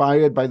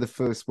inspired by the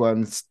first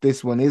one.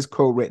 This one is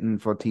co-written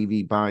for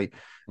TV by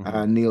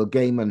Mhm. Neil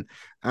Gaiman.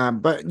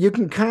 But you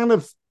can kind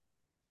of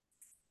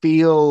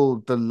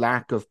feel the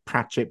lack of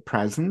Pratchett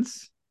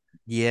presence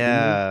in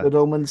Yeah. Good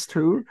Omens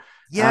 2.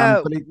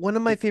 Yeah, But one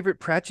of my favorite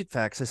Pratchett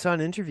facts. I saw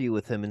an interview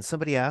with him, and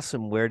somebody asked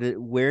him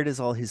where does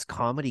all his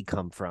comedy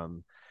come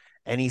from,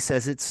 and he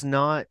says it's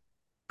not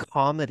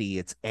comedy,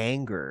 it's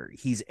anger.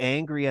 He's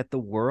angry at the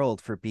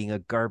world for being a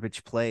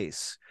garbage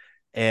place,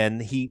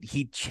 and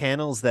he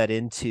channels that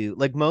into,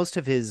 like, most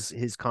of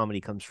his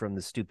comedy comes from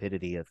the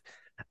stupidity of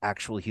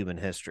actual human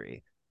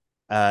history.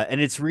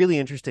 And it's really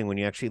interesting when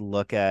you actually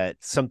look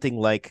at something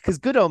like, because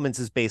Good Omens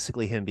is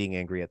basically him being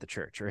angry at the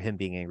church or him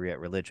being angry at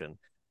religion,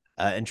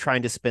 and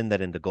trying to spin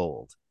that into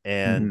gold.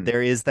 And mhm.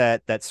 there is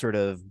that sort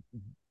of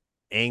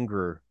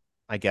anger,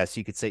 I guess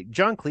you could say.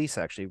 John Cleese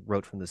actually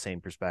wrote from the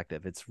same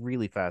perspective. It's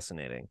really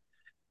fascinating.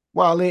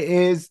 Well, it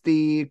is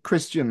the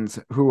Christians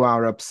who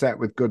are upset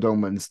with Good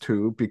Omens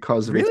too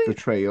because of its Really?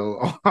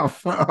 betrayal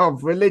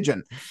of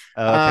religion.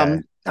 Okay.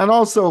 And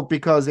also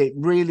because it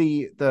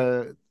really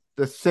the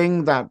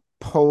thing that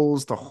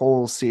pulls the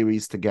whole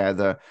series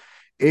together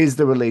is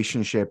the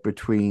relationship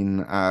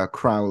between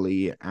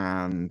Crowley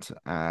and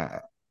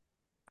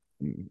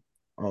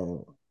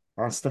oh,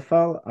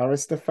 Mm-hmm.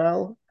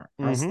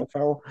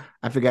 Astafel.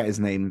 I forget his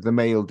name. The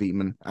male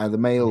demon, the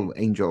male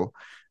Mm-hmm. angel,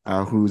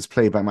 who's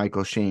played by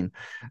Michael Sheen.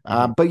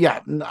 Mm-hmm. But yeah,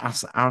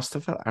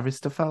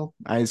 Aristophael.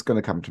 It's going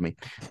to come to me.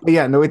 But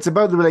yeah, no, it's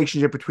about the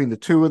relationship between the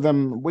two of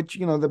them, which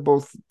they're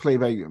both played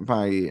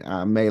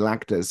by male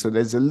actors. So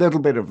there's a little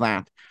bit of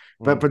that.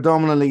 But Mm-hmm.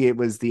 predominantly, it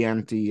was the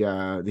anti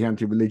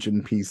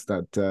religion piece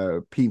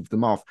that peeved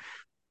them off.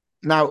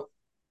 Now,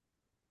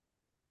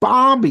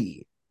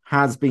 Barbie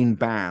has been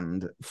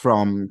banned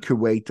from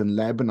Kuwait and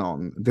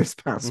Lebanon this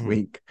past Mm-hmm.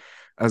 week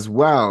as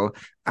well.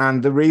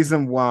 And the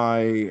reason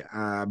why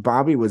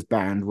Barbie was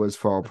banned was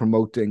for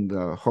promoting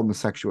the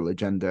homosexual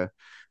agenda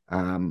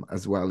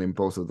as well in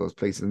both of those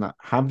places. Now,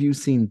 have you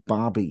seen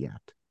Barbie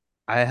yet?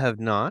 I have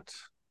not.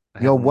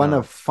 I You're have one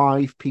of not.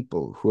 5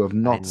 people who have I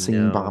not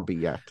seen know. Barbie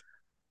yet.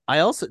 I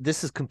also,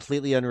 this is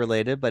completely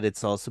unrelated, but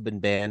it's also been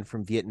banned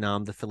from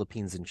Vietnam, the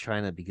Philippines, and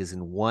China because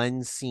in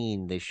one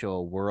scene they show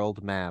a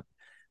world map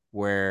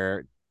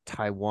where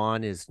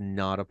Taiwan is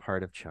not a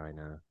part of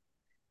China,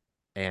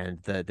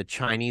 and the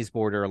Chinese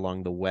border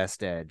along the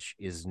west edge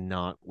is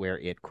not where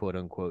it quote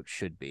unquote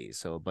should be.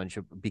 So a bunch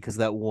of, because of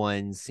that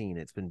one scene,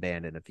 it's been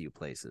banned in a few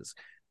places,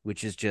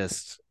 which is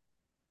just,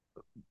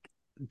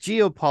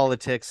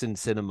 geopolitics in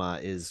cinema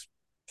is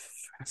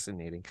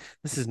fascinating.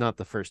 This is not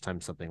the first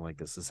time something like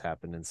this has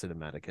happened in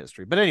cinematic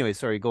history. But anyway,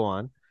 sorry, go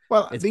on.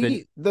 Well, It's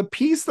been. the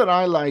piece that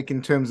I like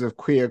in terms of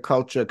queer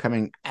culture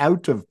coming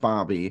out of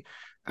Barbie,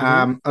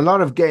 Mhm, a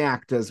lot of gay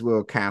actors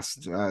were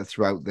cast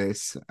throughout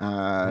this.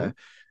 mhm.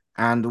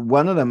 And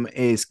one of them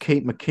is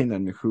Kate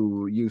McKinnon,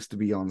 who used to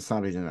be on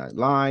Saturday Night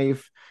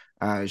Live.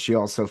 She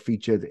also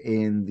featured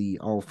in the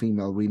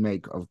all-female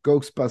remake of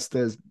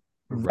Ghostbusters.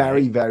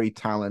 Very, Right. very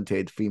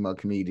talented female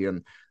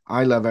comedian.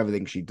 I love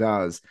everything she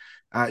does.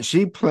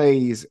 She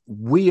plays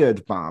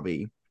Weird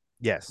Barbie,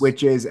 Yes.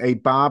 which is a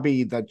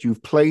Barbie that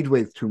you've played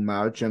with too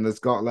much and it's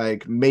got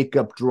like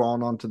makeup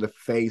drawn onto the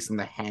face and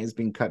the hair's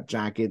been cut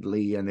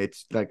jaggedly. And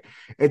it's like,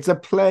 it's a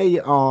play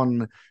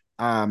on,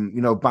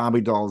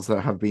 Barbie dolls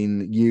that have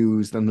been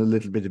used and a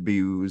little bit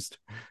abused.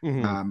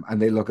 Mhm.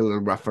 And they look a little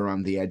rough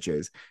around the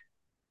edges.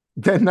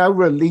 They're now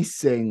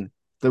releasing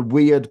the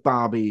Weird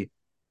Barbie.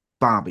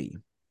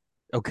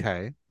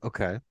 Okay.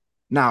 Okay.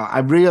 Now, I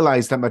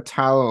realize that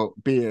Mattel,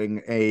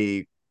 being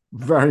a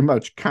very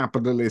much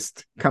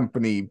capitalist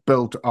company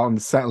built on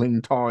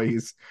selling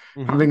toys,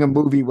 Mhm. having a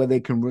movie where they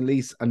can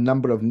release a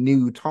number of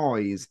new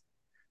toys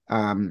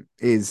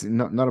is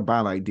not a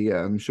bad idea.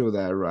 I'm sure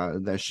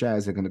their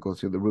shares are going to go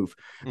through the roof.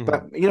 Mhm.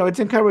 But it's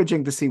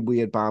encouraging to see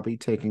Weird Barbie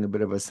taking a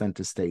bit of a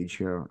center stage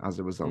here as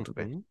a result of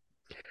it. Mhm.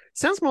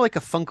 Sounds more like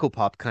a Funko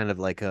Pop, kind of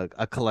like a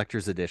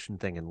collector's edition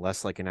thing, and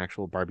less like an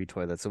actual Barbie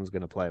toy that someone's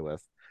going to play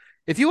with.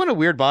 If you want a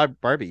weird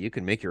Barbie, you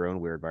can make your own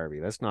weird Barbie.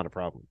 That's not a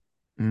problem.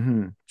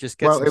 Mm-hmm. Just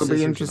get Well, some it'll be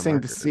scissors and a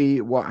interesting to marker.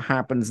 see what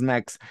happens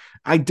next.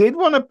 I did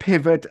want to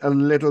pivot a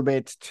little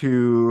bit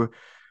to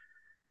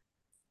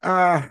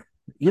Uh,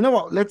 you know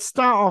what? Let's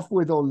start off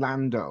with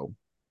Orlando.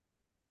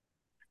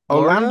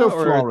 Florida Orlando,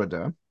 or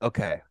Florida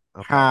okay.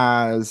 Okay.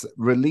 has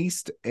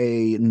released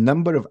a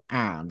number of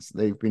ads.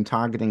 They've been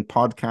targeting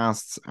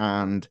podcasts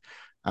and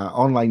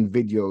online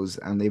videos,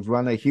 and they've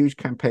run a huge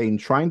campaign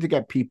trying to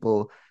get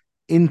people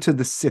into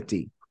the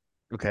city.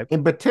 Okay.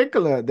 In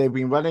particular, they've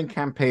been running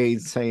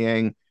campaigns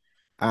saying,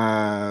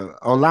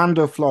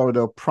 Orlando,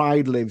 Florida,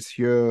 pride lives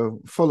here,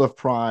 full of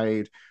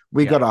pride.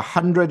 We Yeah. got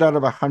 100 out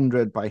of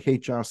 100 by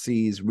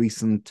HRC's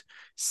recent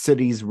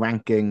cities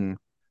ranking,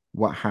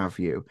 what have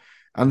you.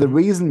 And the Mhm.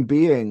 reason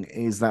being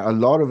is that a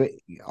lot of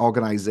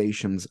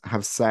organizations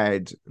have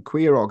said,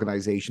 queer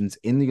organizations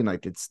in the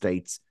United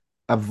States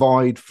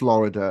avoid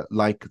Florida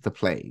like the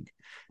plague.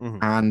 Mhm.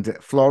 And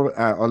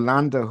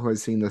Orlando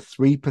has seen a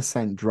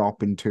 3%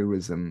 drop in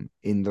tourism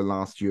in the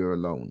last year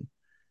alone,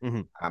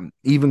 Mhm.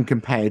 even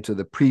compared to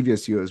the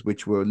previous years,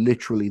 which were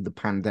literally the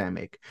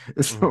pandemic.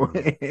 So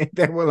Mhm.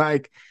 they were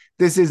like,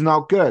 this is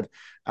not good.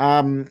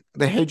 The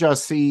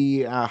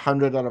HRC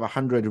 100 out of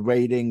 100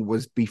 rating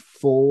was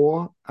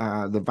before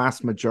the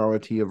vast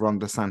majority of Ron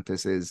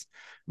DeSantis's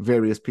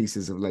various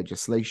pieces of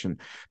legislation.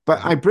 But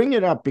Mhm. I bring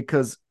it up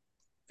because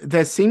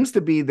there seems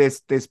to be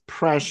this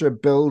pressure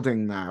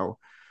building now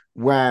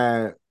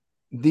where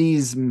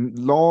these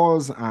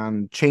laws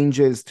and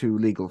changes to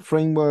legal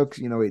frameworks,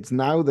 it's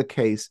now the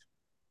case.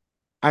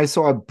 I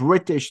saw a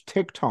British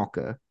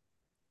TikToker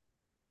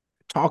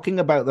talking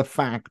about the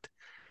fact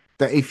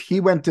that if he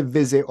went to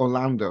visit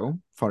Orlando,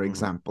 for Mhm.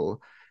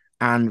 example,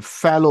 and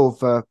fell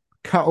over,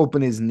 cut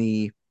open his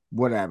knee,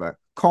 whatever,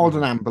 called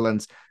an Mhm.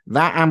 ambulance,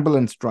 that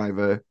ambulance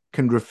driver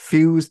can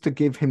refuse to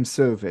give him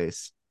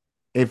service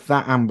if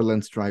that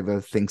ambulance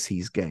driver thinks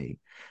he's gay.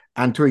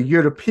 And to a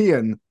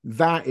European,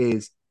 that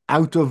is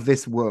out of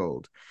this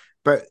world.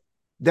 But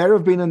there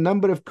have been a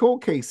number of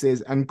court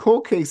cases and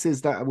court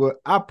cases that were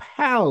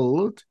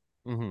upheld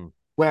Mhm.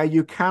 where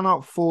you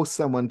cannot force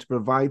someone to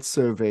provide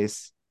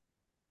service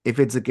if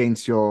it's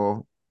against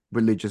your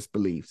religious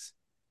beliefs.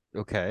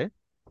 Okay.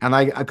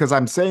 And because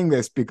I'm saying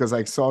this because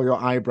I saw your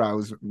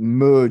eyebrows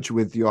merge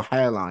with your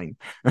hairline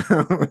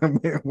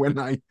when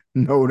I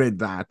noted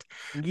that.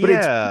 But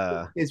it's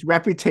Yeah. this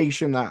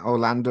reputation that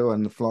Orlando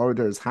and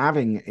Florida is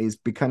having is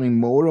becoming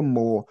more and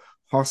more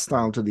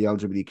hostile to the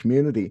LGBT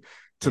community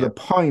to the Yeah.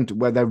 point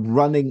where they're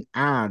running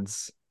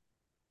ads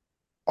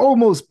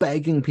almost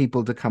begging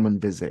people to come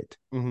and visit.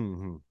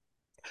 Mhm.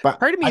 But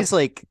Part of me I, is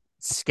like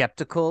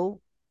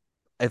skeptical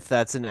if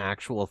that's an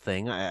actual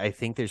thing. I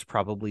think there's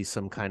probably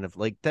some kind of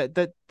like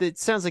that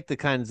sounds like the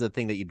kinds of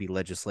thing that you'd be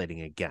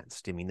legislating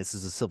against. I mean, this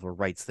is a civil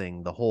rights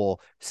thing. The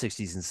whole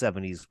 60s and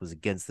 70s was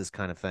against this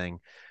kind of thing.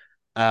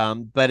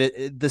 But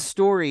the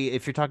story,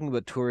 if you're talking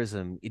about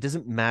tourism, it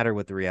doesn't matter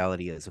what the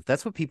reality is. If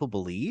that's what people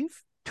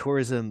believe,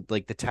 tourism,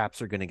 like the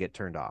taps are going to get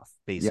turned off,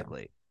 yeah.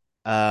 basically.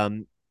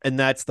 And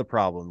that's the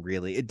problem,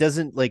 really. It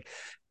doesn't like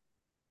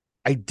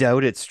I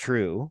doubt it's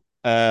true.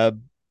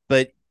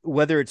 But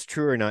whether it's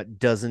true or not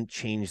doesn't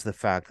change the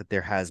fact that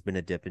there has been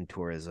a dip in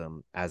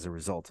tourism as a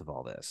result of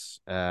all this.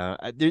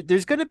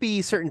 There's going to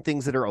be certain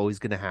things that are always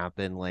going to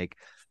happen. Like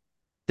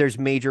there's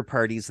major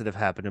parties that have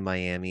happened in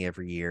Miami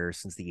every year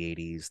since the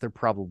 80s. They're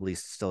probably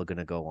still going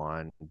to go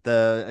on.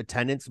 The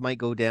attendance might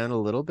go down a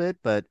little bit,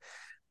 but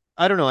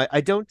I don't know.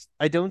 I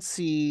don't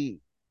see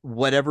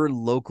whatever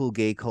local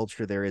gay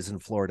culture there is in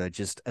Florida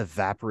just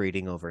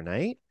evaporating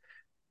overnight.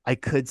 I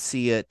could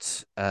see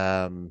it.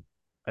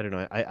 I don't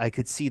know. I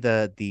could see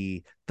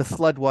the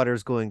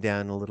floodwaters going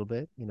down a little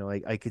bit.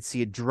 I could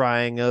see it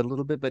drying out a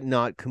little bit, but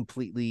not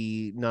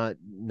completely,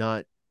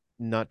 not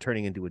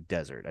turning into a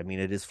desert. I mean,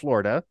 it is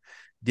Florida.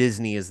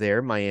 Disney is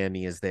there.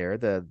 Miami is there.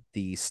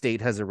 The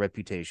state has a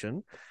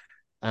reputation.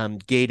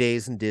 Gay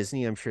days in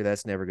Disney. I'm sure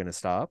that's never going to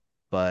stop.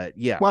 But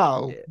yeah,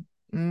 Well,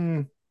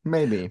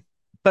 maybe.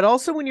 but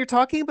also, when you're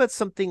talking about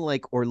something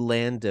like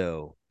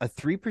Orlando, a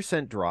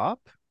 3%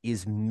 drop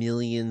is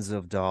millions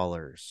of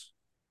dollars,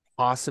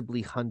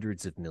 possibly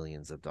hundreds of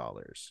millions of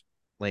dollars.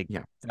 Like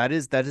Yeah. that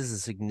is a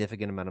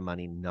significant amount of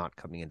money not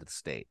coming into the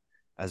state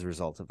as a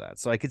result of that.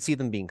 So I could see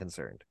them being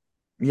concerned.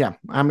 Yeah,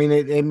 I mean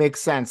it makes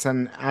sense,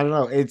 and I don't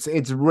know. It's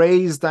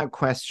raised that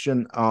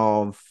question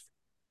of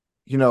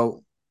you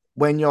know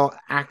when you're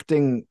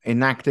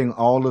enacting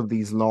all of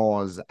these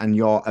laws and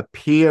you're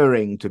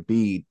appearing to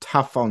be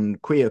tough on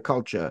queer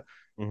culture,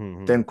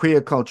 Mm-hmm. then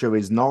queer culture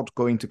is not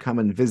going to come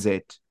and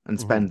visit and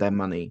Mm-hmm. spend their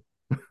money.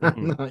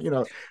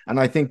 Mm-hmm. And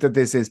I think that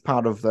this is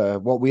part of the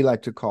what we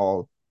like to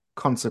call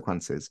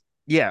consequences.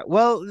 Yeah,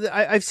 well,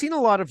 I've seen a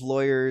lot of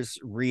lawyers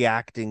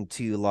reacting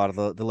to a lot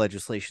of the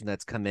legislation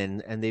that's come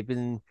in, and they've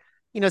been,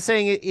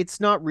 saying it's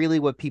not really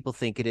what people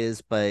think it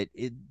is, but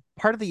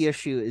part of the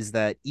issue is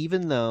that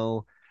even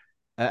though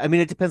I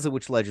mean, it depends on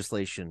which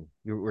legislation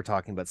we're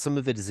talking about. Some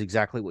of it is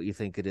exactly what you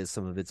think it is.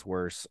 Some of it's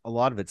worse. A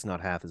lot of it's not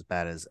half as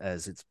bad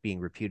as it's being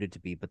reputed to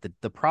be. But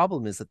the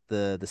problem is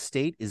that the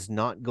state is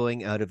not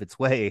going out of its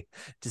way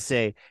to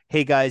say,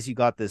 "Hey guys, you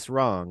got this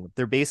wrong."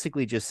 They're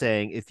basically just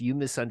saying, "If you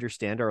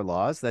misunderstand our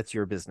laws, that's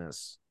your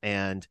business."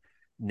 And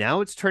now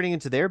it's turning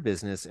into their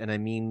business. And I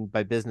mean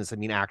by business, I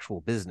mean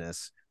actual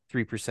business.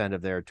 3%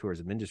 of their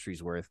tourism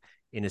industry's worth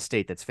in a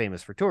state that's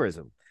famous for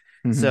tourism.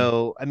 Mhm.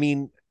 So, I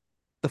mean,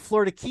 the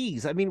Florida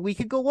Keys. I mean, we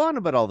could go on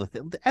about all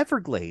the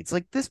Everglades.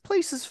 Like this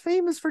place is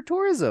famous for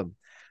tourism.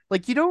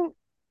 Like they're going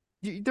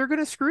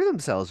to screw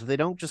themselves if they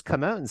don't just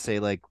come out and say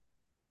like,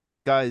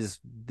 guys,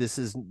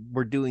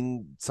 we're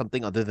doing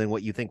something other than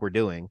what you think we're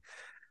doing.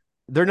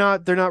 They're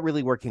not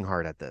really working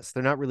hard at this.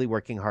 They're not really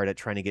working hard at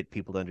trying to get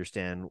people to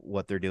understand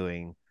what they're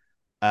doing.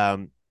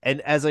 And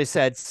as I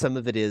said, some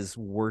of it is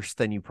worse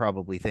than you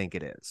probably think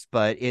it is,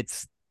 but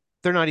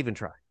they're not even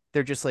trying.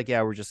 They're just like,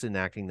 yeah, we're just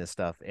enacting this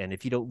stuff. And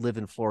if you don't live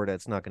in Florida,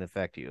 it's not going to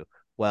affect you.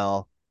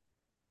 Well,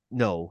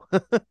 no,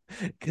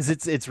 because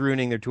it's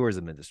ruining their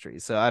tourism industry.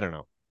 So I don't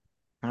know.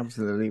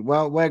 Absolutely.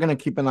 Well, we're going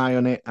to keep an eye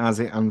on it as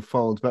it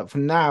unfolds. But for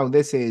now,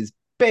 this is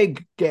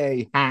Big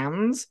Gay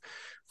Hands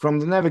from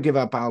the Never Give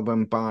Up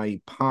album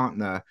by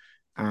Partner.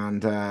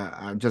 And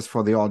just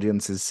for the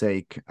audience's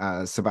sake,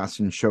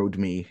 Sebastian showed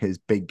me his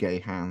big gay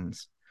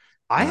hands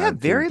I have to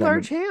very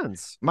large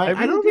hands. I I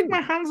really don't think do.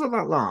 my hands are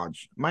that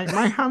large. My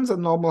hands are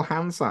normal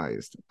hand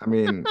sized. I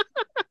mean,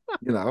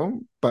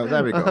 but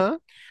there we go. Uh-huh.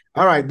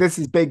 All right, this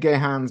is Big Gay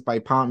Hands by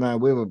Partner.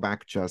 We'll be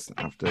back just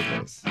after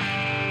this.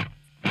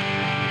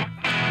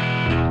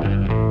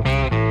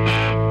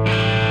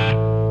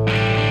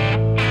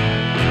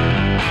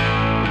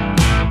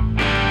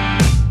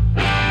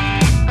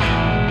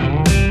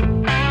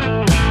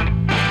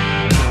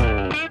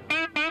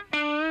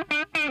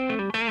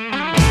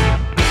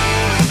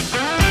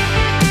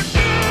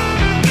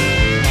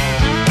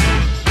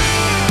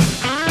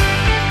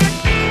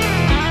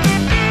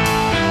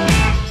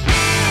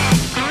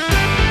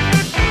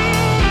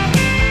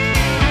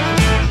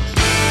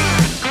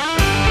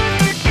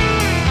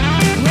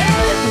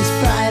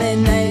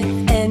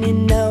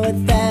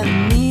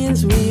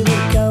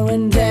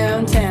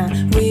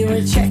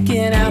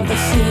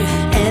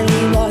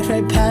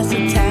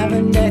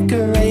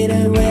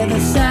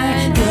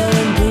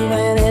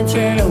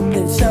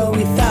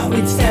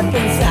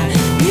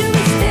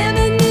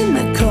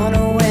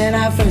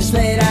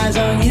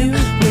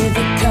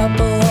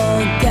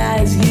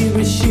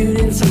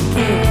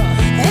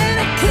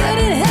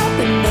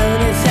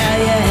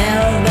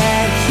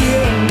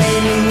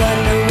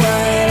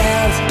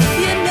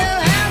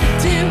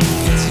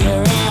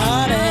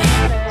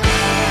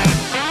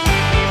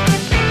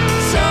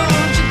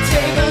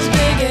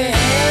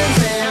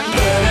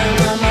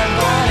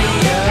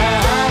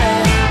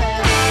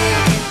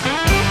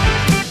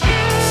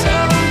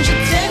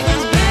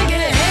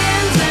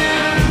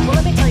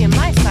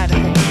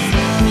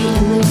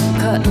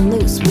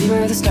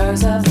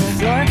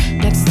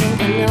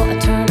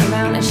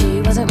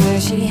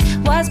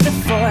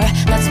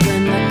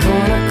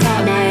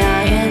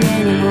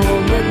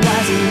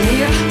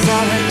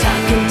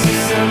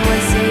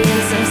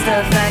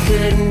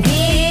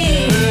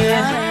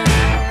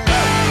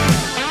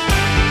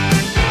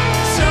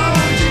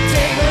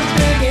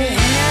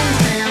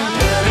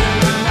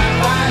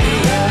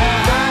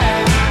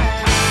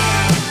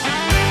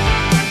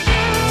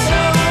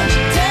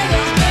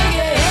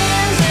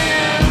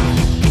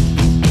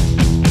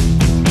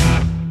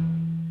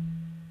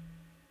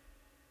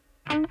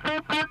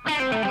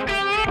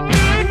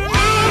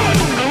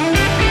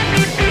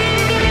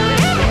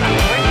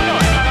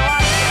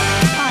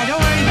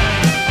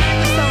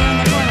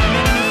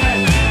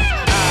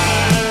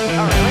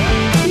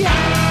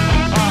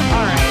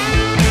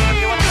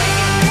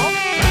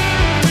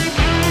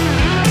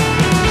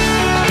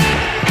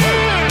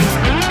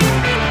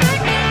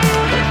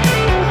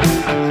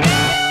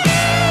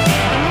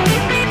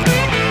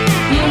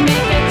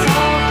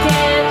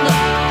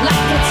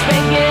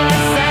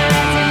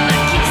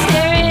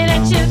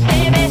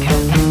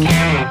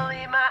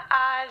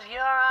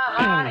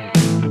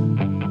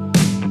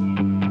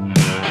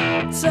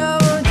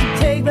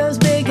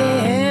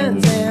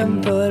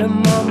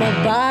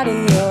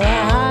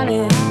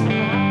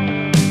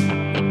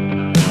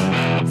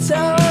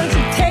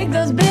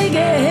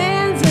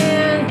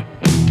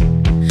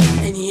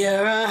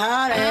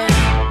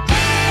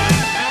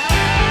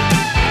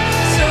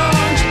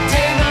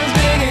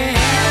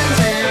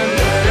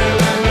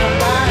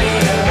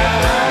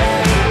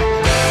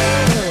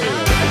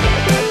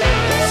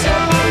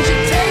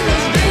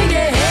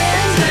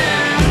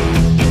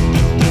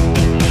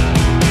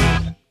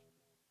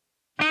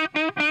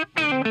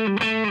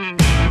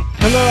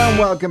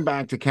 Welcome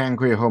back to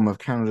CanQueer, home of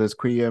Canada's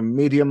queer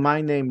media.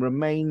 My name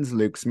remains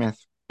Luke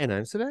Smith. And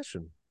I'm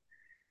Sebastian.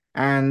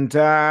 And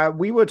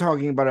we were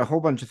talking about a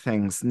whole bunch of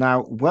things.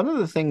 Now, one of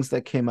the things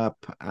that came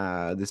up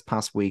this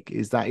past week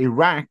is that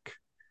Iraq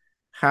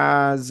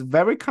has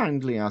very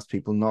kindly asked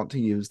people not to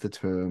use the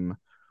term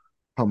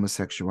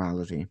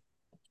homosexuality.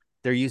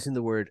 They're using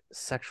the word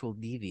sexual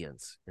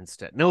deviance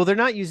instead. No, they're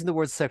not using the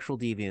word sexual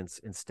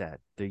deviance instead.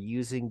 They're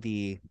using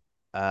the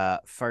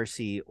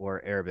Farsi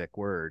or Arabic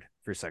word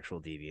for sexual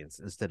deviance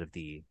instead of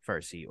the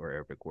Farsi or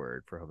Arabic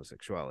word for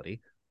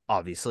homosexuality,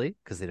 obviously,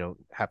 because they don't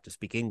have to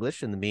speak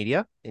English in the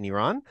media in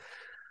Iran.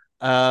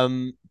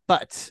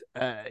 But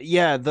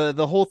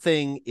the whole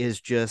thing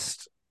is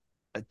just,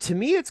 to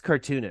me, it's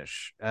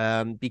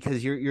cartoonish,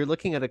 because you're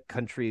looking at a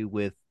country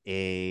with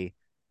a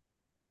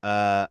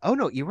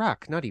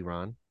Iraq, not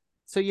Iran.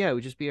 So yeah, it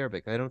would just be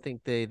Arabic. I don't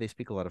think they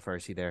speak a lot of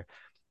Farsi there.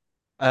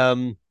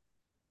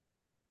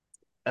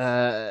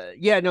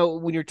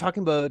 When you're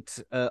talking about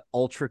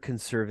ultra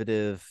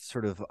conservative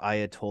sort of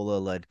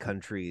Ayatollah led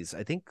countries,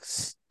 I think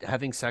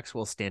having sex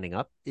while standing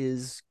up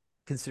is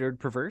considered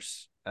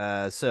perverse.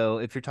 So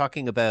if you're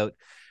talking about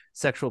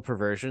sexual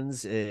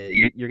perversions,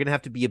 you're going to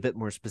have to be a bit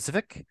more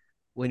specific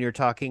when you're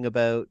talking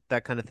about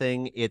that kind of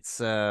thing.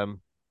 It's I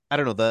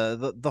don't know,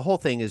 the whole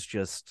thing is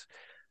just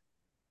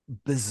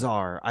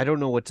bizarre. I don't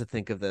know what to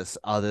think of this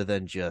other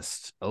than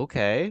just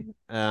okay.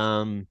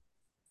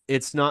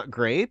 It's not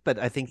great, but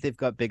I think they've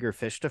got bigger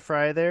fish to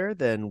fry there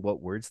than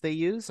what words they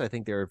use. I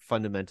think there are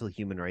fundamental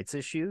human rights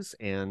issues,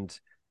 and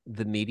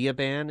the media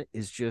ban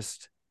is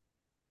just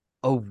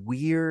a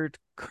weird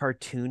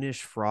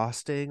cartoonish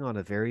frosting on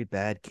a very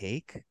bad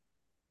cake.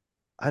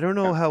 I don't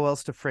know how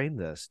else to frame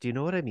this. Do you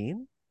know what I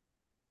mean?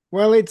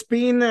 Well, it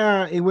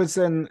was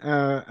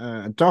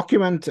a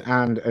document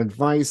and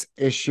advice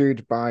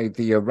issued by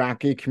the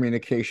Iraqi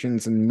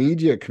Communications and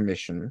Media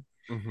Commission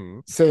Mm-hmm.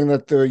 saying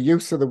that the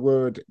use of the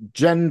word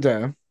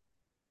gender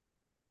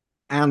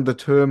and the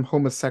term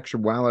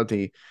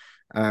homosexuality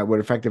were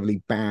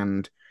effectively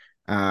banned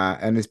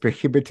and is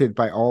prohibited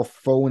by all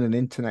phone and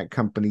internet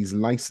companies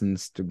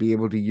licensed to be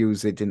able to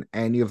use it in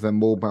any of their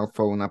mobile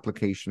phone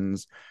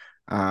applications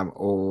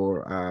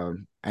or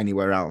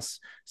anywhere else.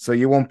 So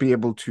you won't be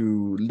able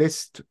to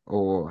list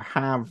or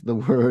have the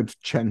word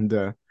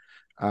gender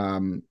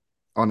um,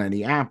 on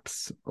any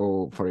apps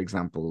or, for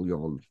example,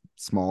 your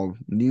small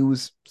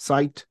news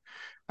site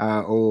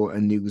or a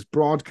news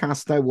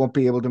broadcaster won't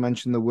be able to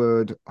mention the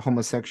word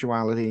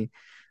homosexuality.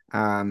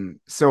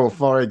 So,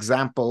 for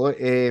example,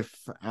 if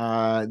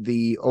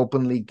the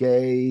openly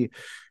gay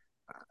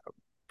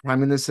prime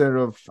minister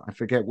of, I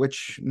forget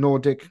which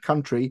Nordic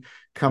country,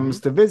 Mm-hmm. comes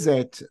to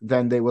visit,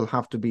 then they will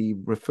have to be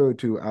referred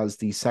to as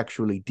the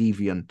sexually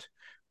deviant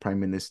prime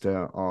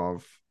minister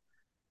of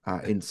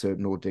insert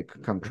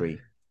Nordic country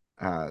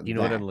You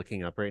know what I'm there.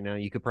 looking up right now?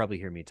 You could probably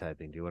hear me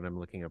typing. Do you know what I'm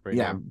looking up right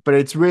Yeah, now? but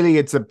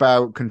it's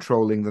about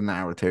controlling the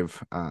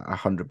narrative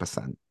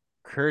 100%.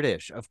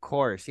 Kurdish, of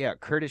course. Yeah,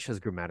 Kurdish has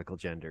grammatical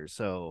gender.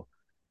 So,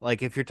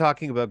 like, if you're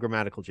talking about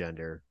grammatical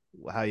gender,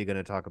 how are you going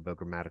to talk about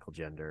grammatical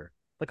gender?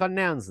 Like on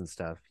nouns and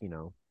stuff,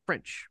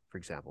 French, for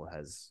example,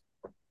 has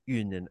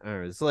une and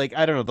ers. Like,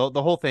 I don't know.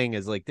 The whole thing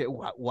is like,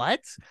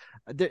 what?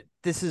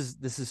 This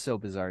is so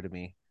bizarre to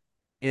me.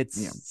 It's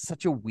Yeah.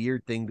 such a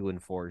weird thing to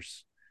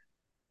enforce.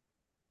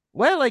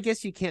 Well, I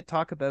guess you can't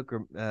talk about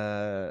you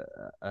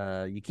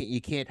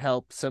can't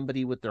help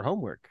somebody with their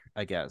homework,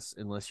 I guess,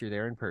 unless you're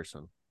there in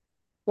person.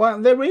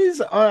 Well, there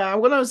is. I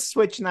want to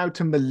switch now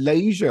to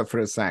Malaysia for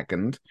a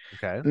second.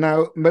 Okay.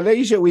 Now,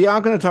 Malaysia, we are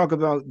going to talk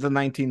about the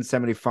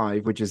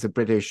 1975, which is a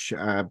British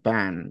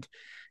band.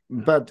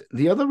 But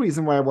the other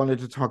reason why I wanted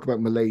to talk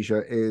about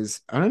Malaysia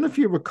is I don't know if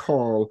you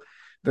recall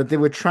that they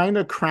were trying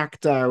to crack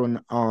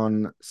down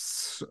on,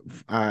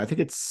 I think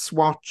it's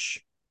Swatch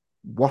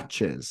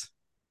watches,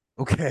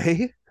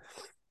 Okay.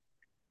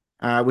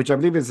 which I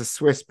believe is a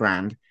Swiss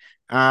brand.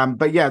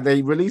 But yeah,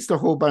 they released a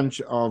whole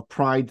bunch of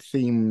Pride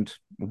themed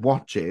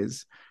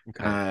watches.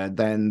 Okay.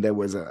 Then there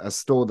was a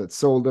store that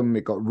sold them.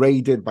 It got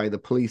raided by the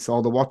police.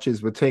 All the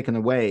watches were taken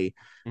away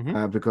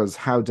Mm-hmm. because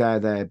how dare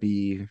there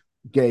be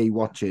gay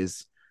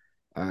watches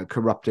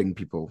corrupting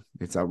people?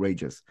 It's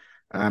outrageous.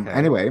 Okay.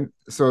 Anyway,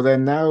 so they're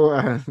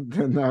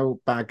now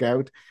back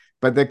out,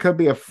 but there could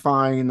be a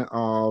fine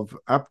of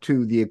up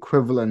to the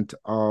equivalent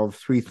of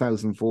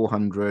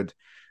 3,400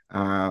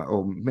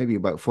 or maybe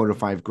about 4 or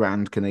 5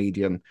 grand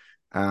Canadian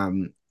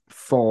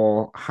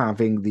for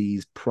having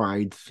these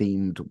pride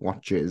themed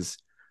watches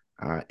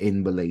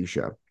in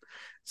Malaysia.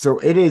 So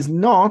it is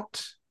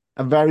not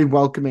a very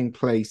welcoming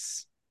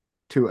place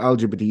to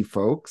LGBT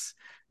folks.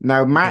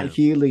 Now, Matt Yeah.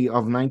 Healy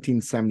of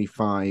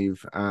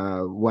 1975,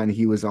 when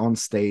he was on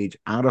stage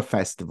at a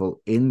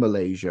festival in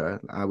Malaysia,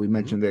 we Mm-hmm.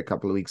 mentioned it a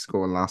couple of weeks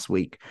ago and last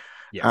week,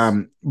 Yes.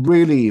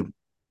 really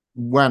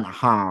went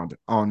hard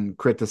on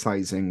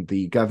criticizing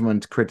the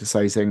government,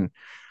 criticizing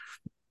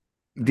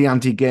the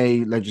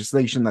anti-gay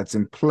legislation that's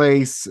in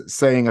place,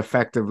 saying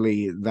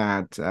effectively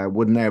that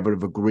would never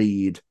have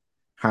agreed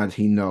had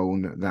he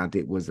known that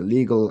it was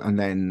illegal, and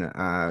then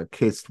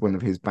kissed one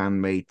of his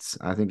bandmates,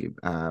 I think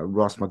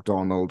Ross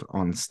MacDonald,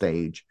 on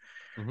stage.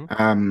 Mm-hmm.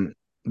 Um,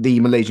 the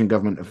Malaysian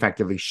government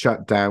effectively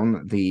shut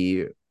down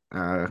the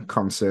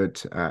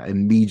concert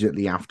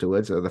immediately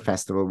afterwards, or the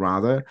festival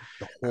rather.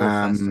 The whole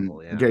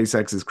festival. Yeah. Gay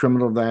sex is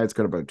criminal there. It's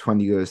got about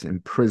 20 years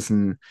in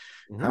prison.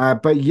 Mm-hmm.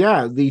 But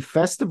yeah, the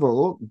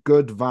festival,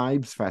 Good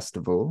Vibes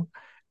Festival,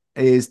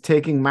 is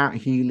taking Matt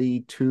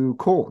Healy to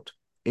court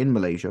in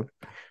Malaysia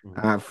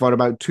Mm-hmm. for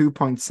about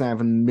 2.7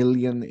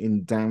 million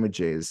in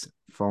damages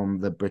from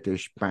the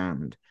British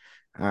band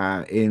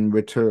in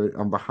return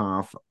on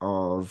behalf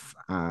of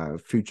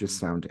Future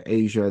Sound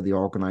Asia, the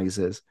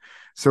organizers.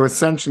 So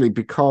essentially,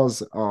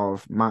 because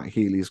of Matt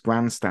Healy's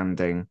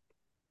grandstanding,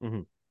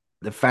 Mm-hmm.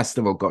 the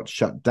festival got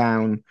shut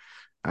down,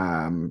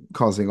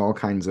 causing all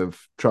kinds of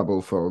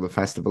trouble for the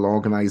festival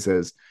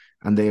organizers.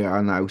 And they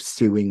are now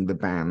suing the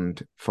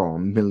band for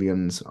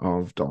millions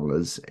of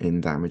dollars in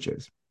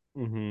damages.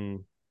 Mm-hmm.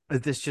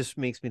 This just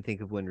makes me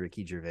think of when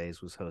Ricky Gervais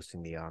was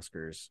hosting the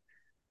Oscars,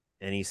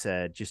 and he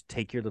said, "Just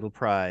take your little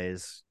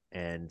prize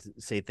and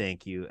say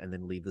thank you, and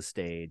then leave the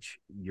stage.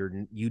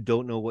 You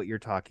don't know what you're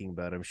talking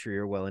about. I'm sure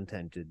you're well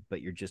intended,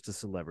 but you're just a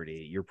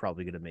celebrity. You're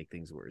probably going to make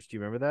things worse." Do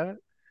you remember that?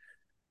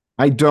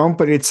 I don't,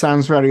 but it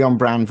sounds very on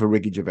brand for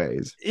Ricky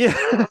Gervais.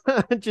 Yeah,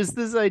 just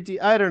this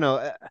idea. I don't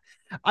know.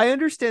 I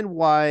understand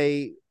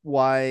why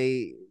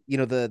the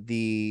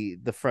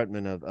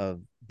frontman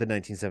of the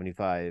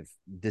 1975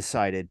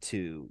 decided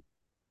to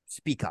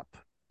speak up.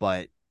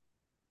 But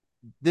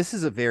this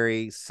is a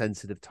very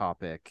sensitive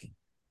topic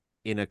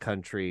in a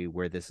country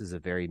where this is a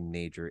very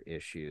major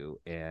issue.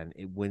 And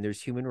when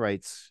there's human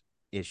rights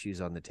issues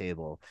on the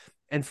table,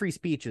 and free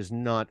speech is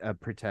not a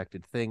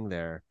protected thing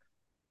there,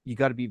 you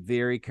got to be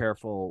very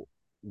careful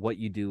what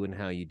you do and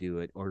how you do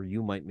it, or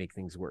you might make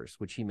things worse,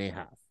 which he may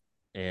have.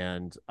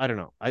 And I don't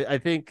know. I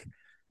think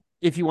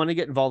if you want to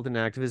get involved in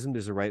activism,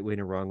 there's a right way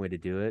and a wrong way to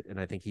do it. And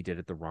I think he did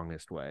it the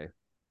wrongest way.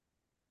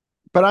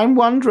 But I'm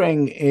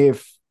wondering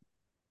if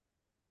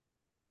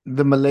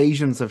the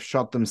Malaysians have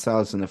shot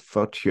themselves in the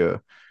foot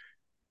here.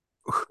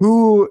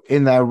 Who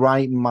in their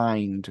right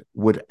mind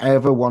would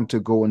ever want to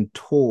go and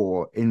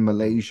tour in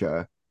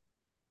Malaysia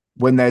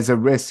when there's a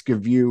risk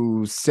of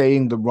you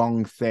saying the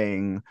wrong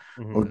thing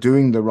or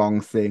doing the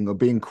wrong thing or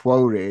being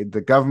quoted, the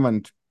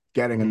government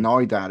getting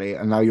annoyed at it,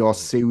 and now you're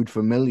sued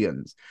for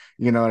millions?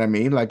 You know what I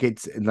mean?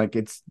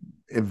 It's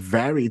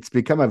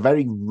become a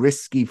very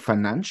risky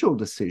financial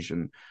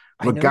decision,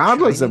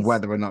 regardless of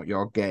whether or not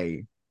you're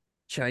gay.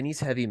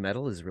 Chinese heavy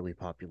metal is really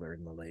popular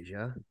in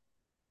Malaysia.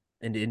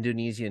 And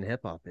Indonesian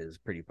hip hop is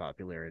pretty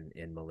popular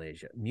in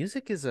Malaysia.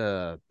 Music is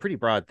a pretty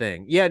broad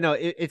thing. Yeah, no,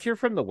 if you're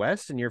from the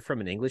West and you're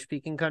from an English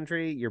speaking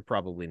country, you're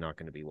probably not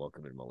going to be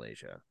welcome in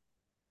Malaysia.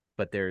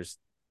 But there's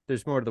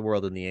more to the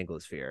world in the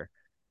Anglosphere.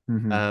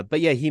 But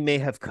yeah, he may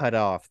have cut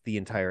off the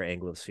entire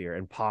Anglosphere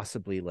and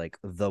possibly like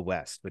the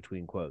West,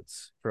 between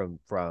quotes,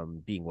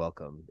 from being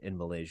welcome in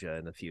Malaysia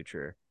in the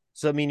future.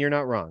 So I mean, you're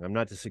not wrong. I'm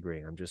not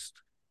disagreeing. I'm just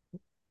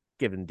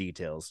giving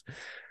details.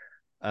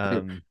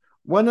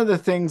 One of the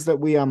things that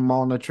we are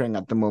monitoring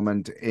at the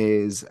moment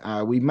is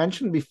we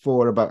mentioned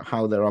before about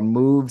how there are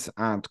moves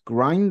at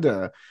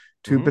Grindr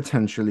to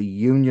potentially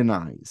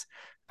unionize.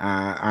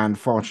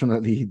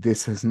 Unfortunately,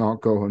 this has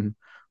not gone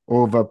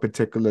over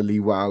particularly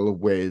well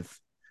with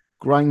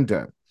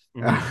Grindr.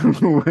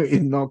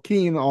 We're not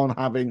keen on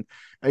having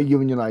a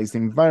unionized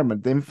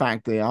environment. In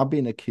fact, they are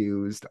being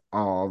accused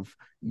of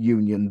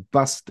union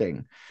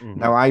busting.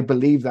 Now, I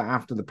believe that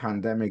after the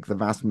pandemic, the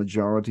vast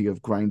majority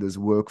of Grindr's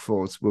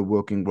workforce were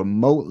working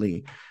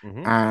remotely.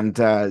 And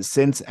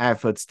since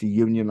efforts to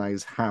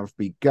unionize have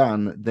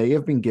begun, they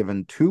have been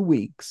given 2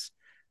 weeks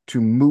to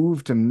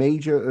move to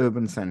major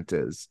urban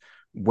centers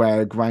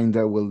where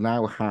Grindr will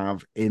now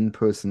have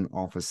in-person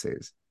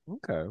offices.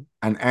 Okay.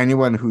 And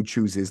anyone who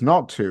chooses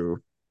not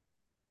to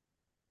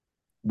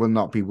will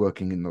not be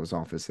working in those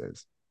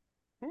offices.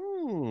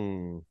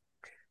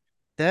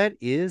 That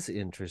is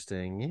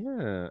interesting.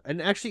 Yeah.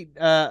 And actually,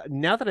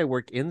 now that I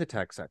work in the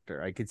tech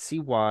sector, I could see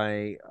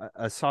why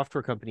a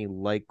software company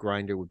like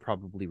Grindr would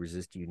probably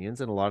resist unions.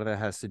 And a lot of that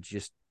has to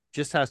just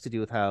has to do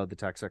with how the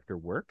tech sector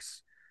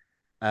works.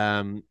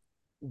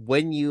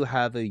 When you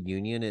have a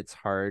union, it's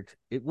hard.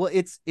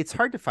 It's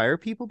hard to fire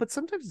people, but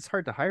sometimes it's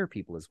hard to hire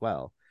people as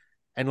well.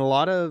 And a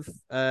lot of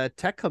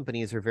tech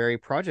companies are very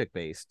project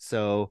based.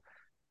 So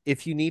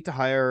if you need to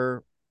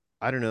hire,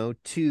 I don't know,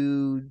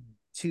 two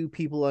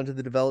people onto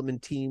the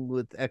development team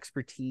with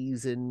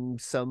expertise in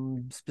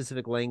some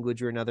specific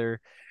language or another,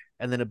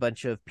 and then a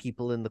bunch of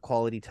people in the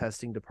quality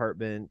testing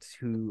department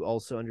who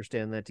also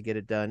understand that to get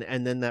it done,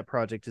 and then that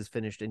project is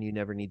finished and you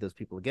never need those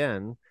people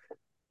again,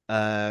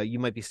 you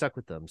might be stuck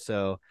with them.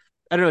 So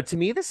I don't know. To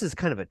me, this is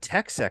kind of a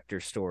tech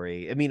sector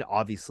story. I mean,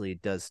 obviously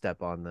it does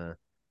step on the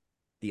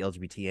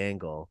LGBT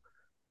angle.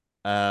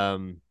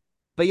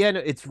 But yeah, no,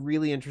 it's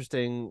really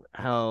interesting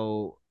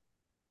how,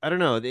 I don't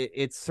know,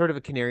 it's sort of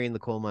a canary in the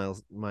coal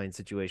mine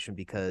situation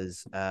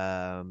because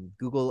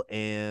Google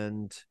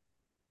and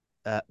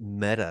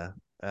Meta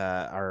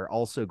are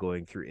also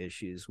going through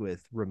issues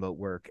with remote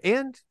work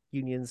and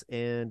unions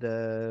and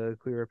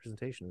queer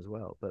representation as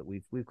well. But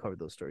we've covered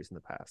those stories in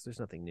the past. There's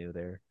nothing new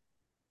there.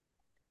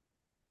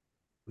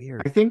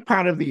 Weird. I think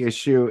part of the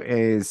issue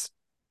is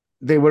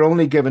they were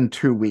only given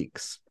 2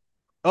 weeks.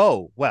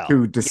 Oh, well,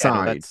 to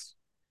decide.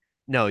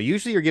 No,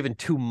 usually you're given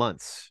 2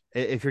 months.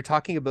 If you're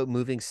talking about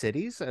moving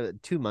cities,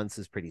 2 months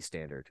is pretty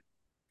standard.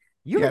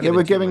 They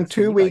were giving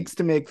 2 weeks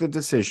to make the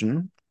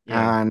decision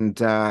and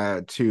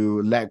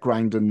to let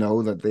Grindr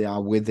know that they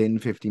are within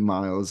 50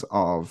 miles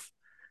of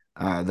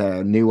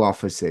their new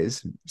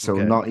offices. So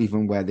not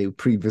even where they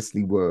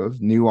previously were,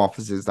 new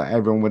offices that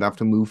everyone would have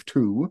to move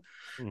to.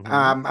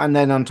 And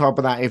then on top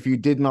of that, if you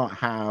did not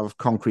have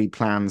concrete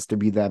plans to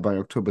be there by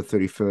October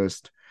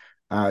 31st,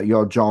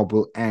 your job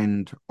will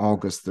end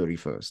August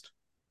 31st.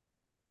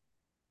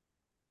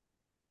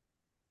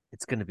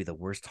 It's going to be the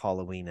worst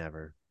Halloween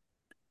ever.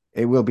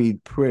 It will be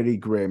pretty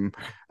grim.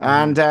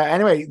 And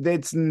anyway,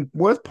 it's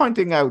worth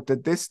pointing out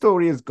that this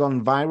story has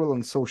gone viral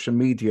on social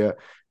media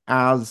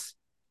as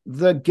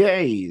the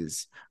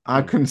gays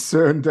are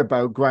concerned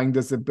about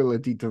Grindr's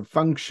ability to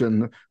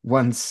function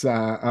once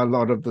a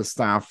lot of the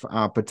staff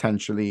are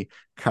potentially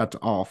cut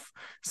off.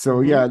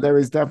 So yeah, there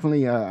is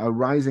definitely a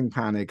rising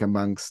panic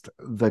amongst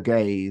the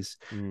gays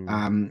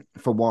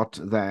for what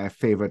their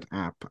favorite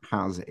app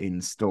has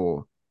in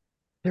store.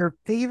 Their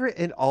favorite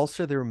and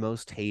also their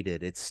most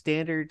hated. It's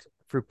standard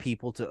for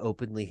people to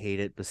openly hate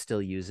it but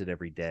still use it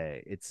every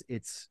day.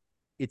 It's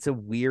it's a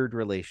weird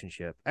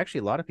relationship.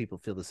 Actually, a lot of people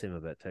feel the same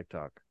about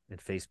TikTok and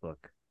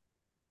Facebook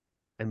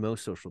and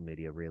most social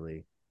media,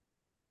 really.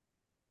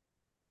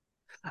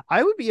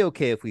 I would be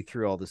okay if we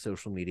threw all the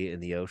social media in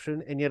the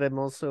ocean, and yet I'm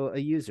also a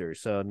user.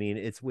 So I mean,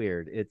 it's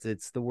weird.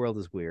 It's the world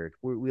is weird.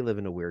 We live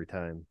in a weird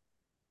time.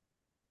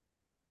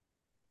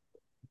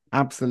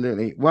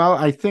 Absolutely. Well,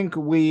 I think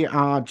we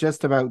are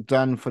just about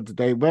done for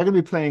today. We're going to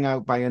be playing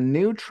out by a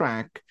new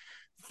track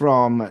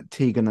from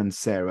Tegan and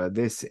Sarah.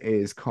 This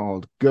is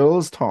called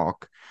Girls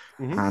Talk,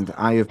 and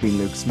I have been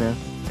Luke Smith.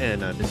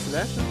 And I've been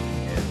Sebastian,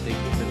 and thank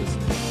you for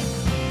listening.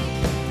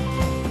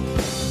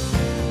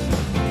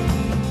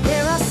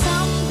 There are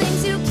some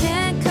things you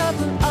can't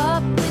cover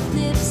up with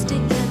lipstick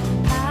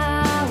and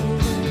powder.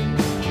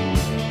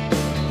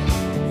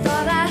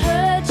 Thought I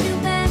heard you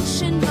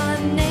mention my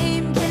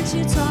name. Can't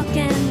you talk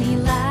any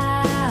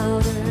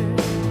louder?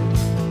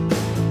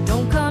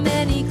 Don't come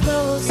any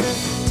closer.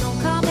 Don't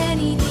come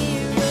any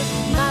nearer.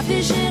 My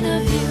vision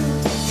of you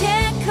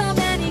can't come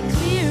any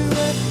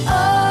clearer.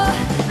 Oh,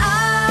 I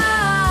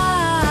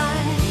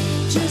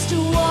just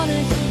wanna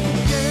hear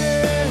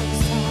girls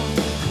talk.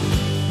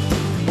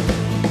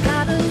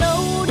 Got a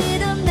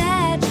loaded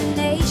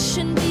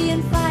imagination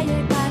being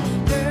fired by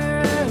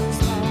girls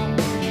talk.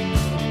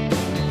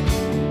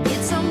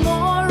 It's a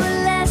more or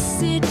less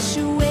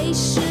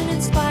situation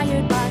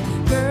inspired by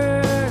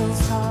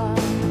girls talk.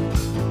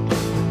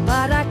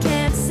 But I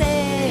can't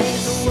say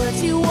the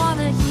words you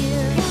wanna hear.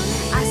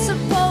 I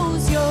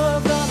suppose you're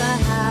gonna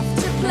have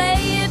to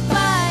play it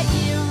by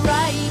ear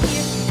right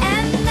here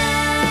and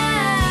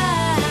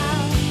now.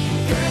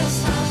 Girls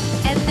talk,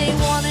 and they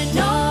wanna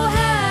know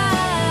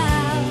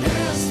how.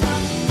 Girls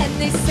talk, and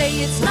they say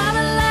it's not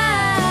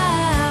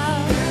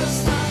allowed. Girls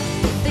talk,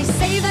 they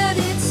say that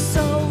it's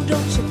so.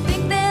 Don't you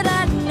think that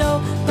I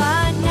know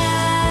by now?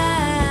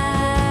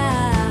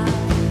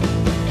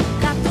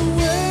 Got the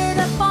word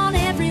up on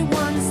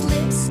everyone's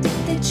lips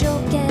that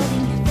you're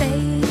getting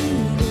faded.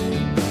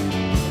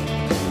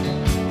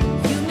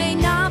 You may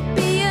not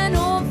be an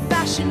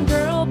old-fashioned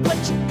girl, but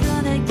you're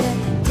gonna get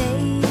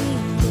dated.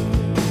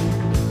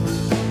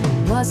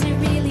 Was it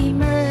real?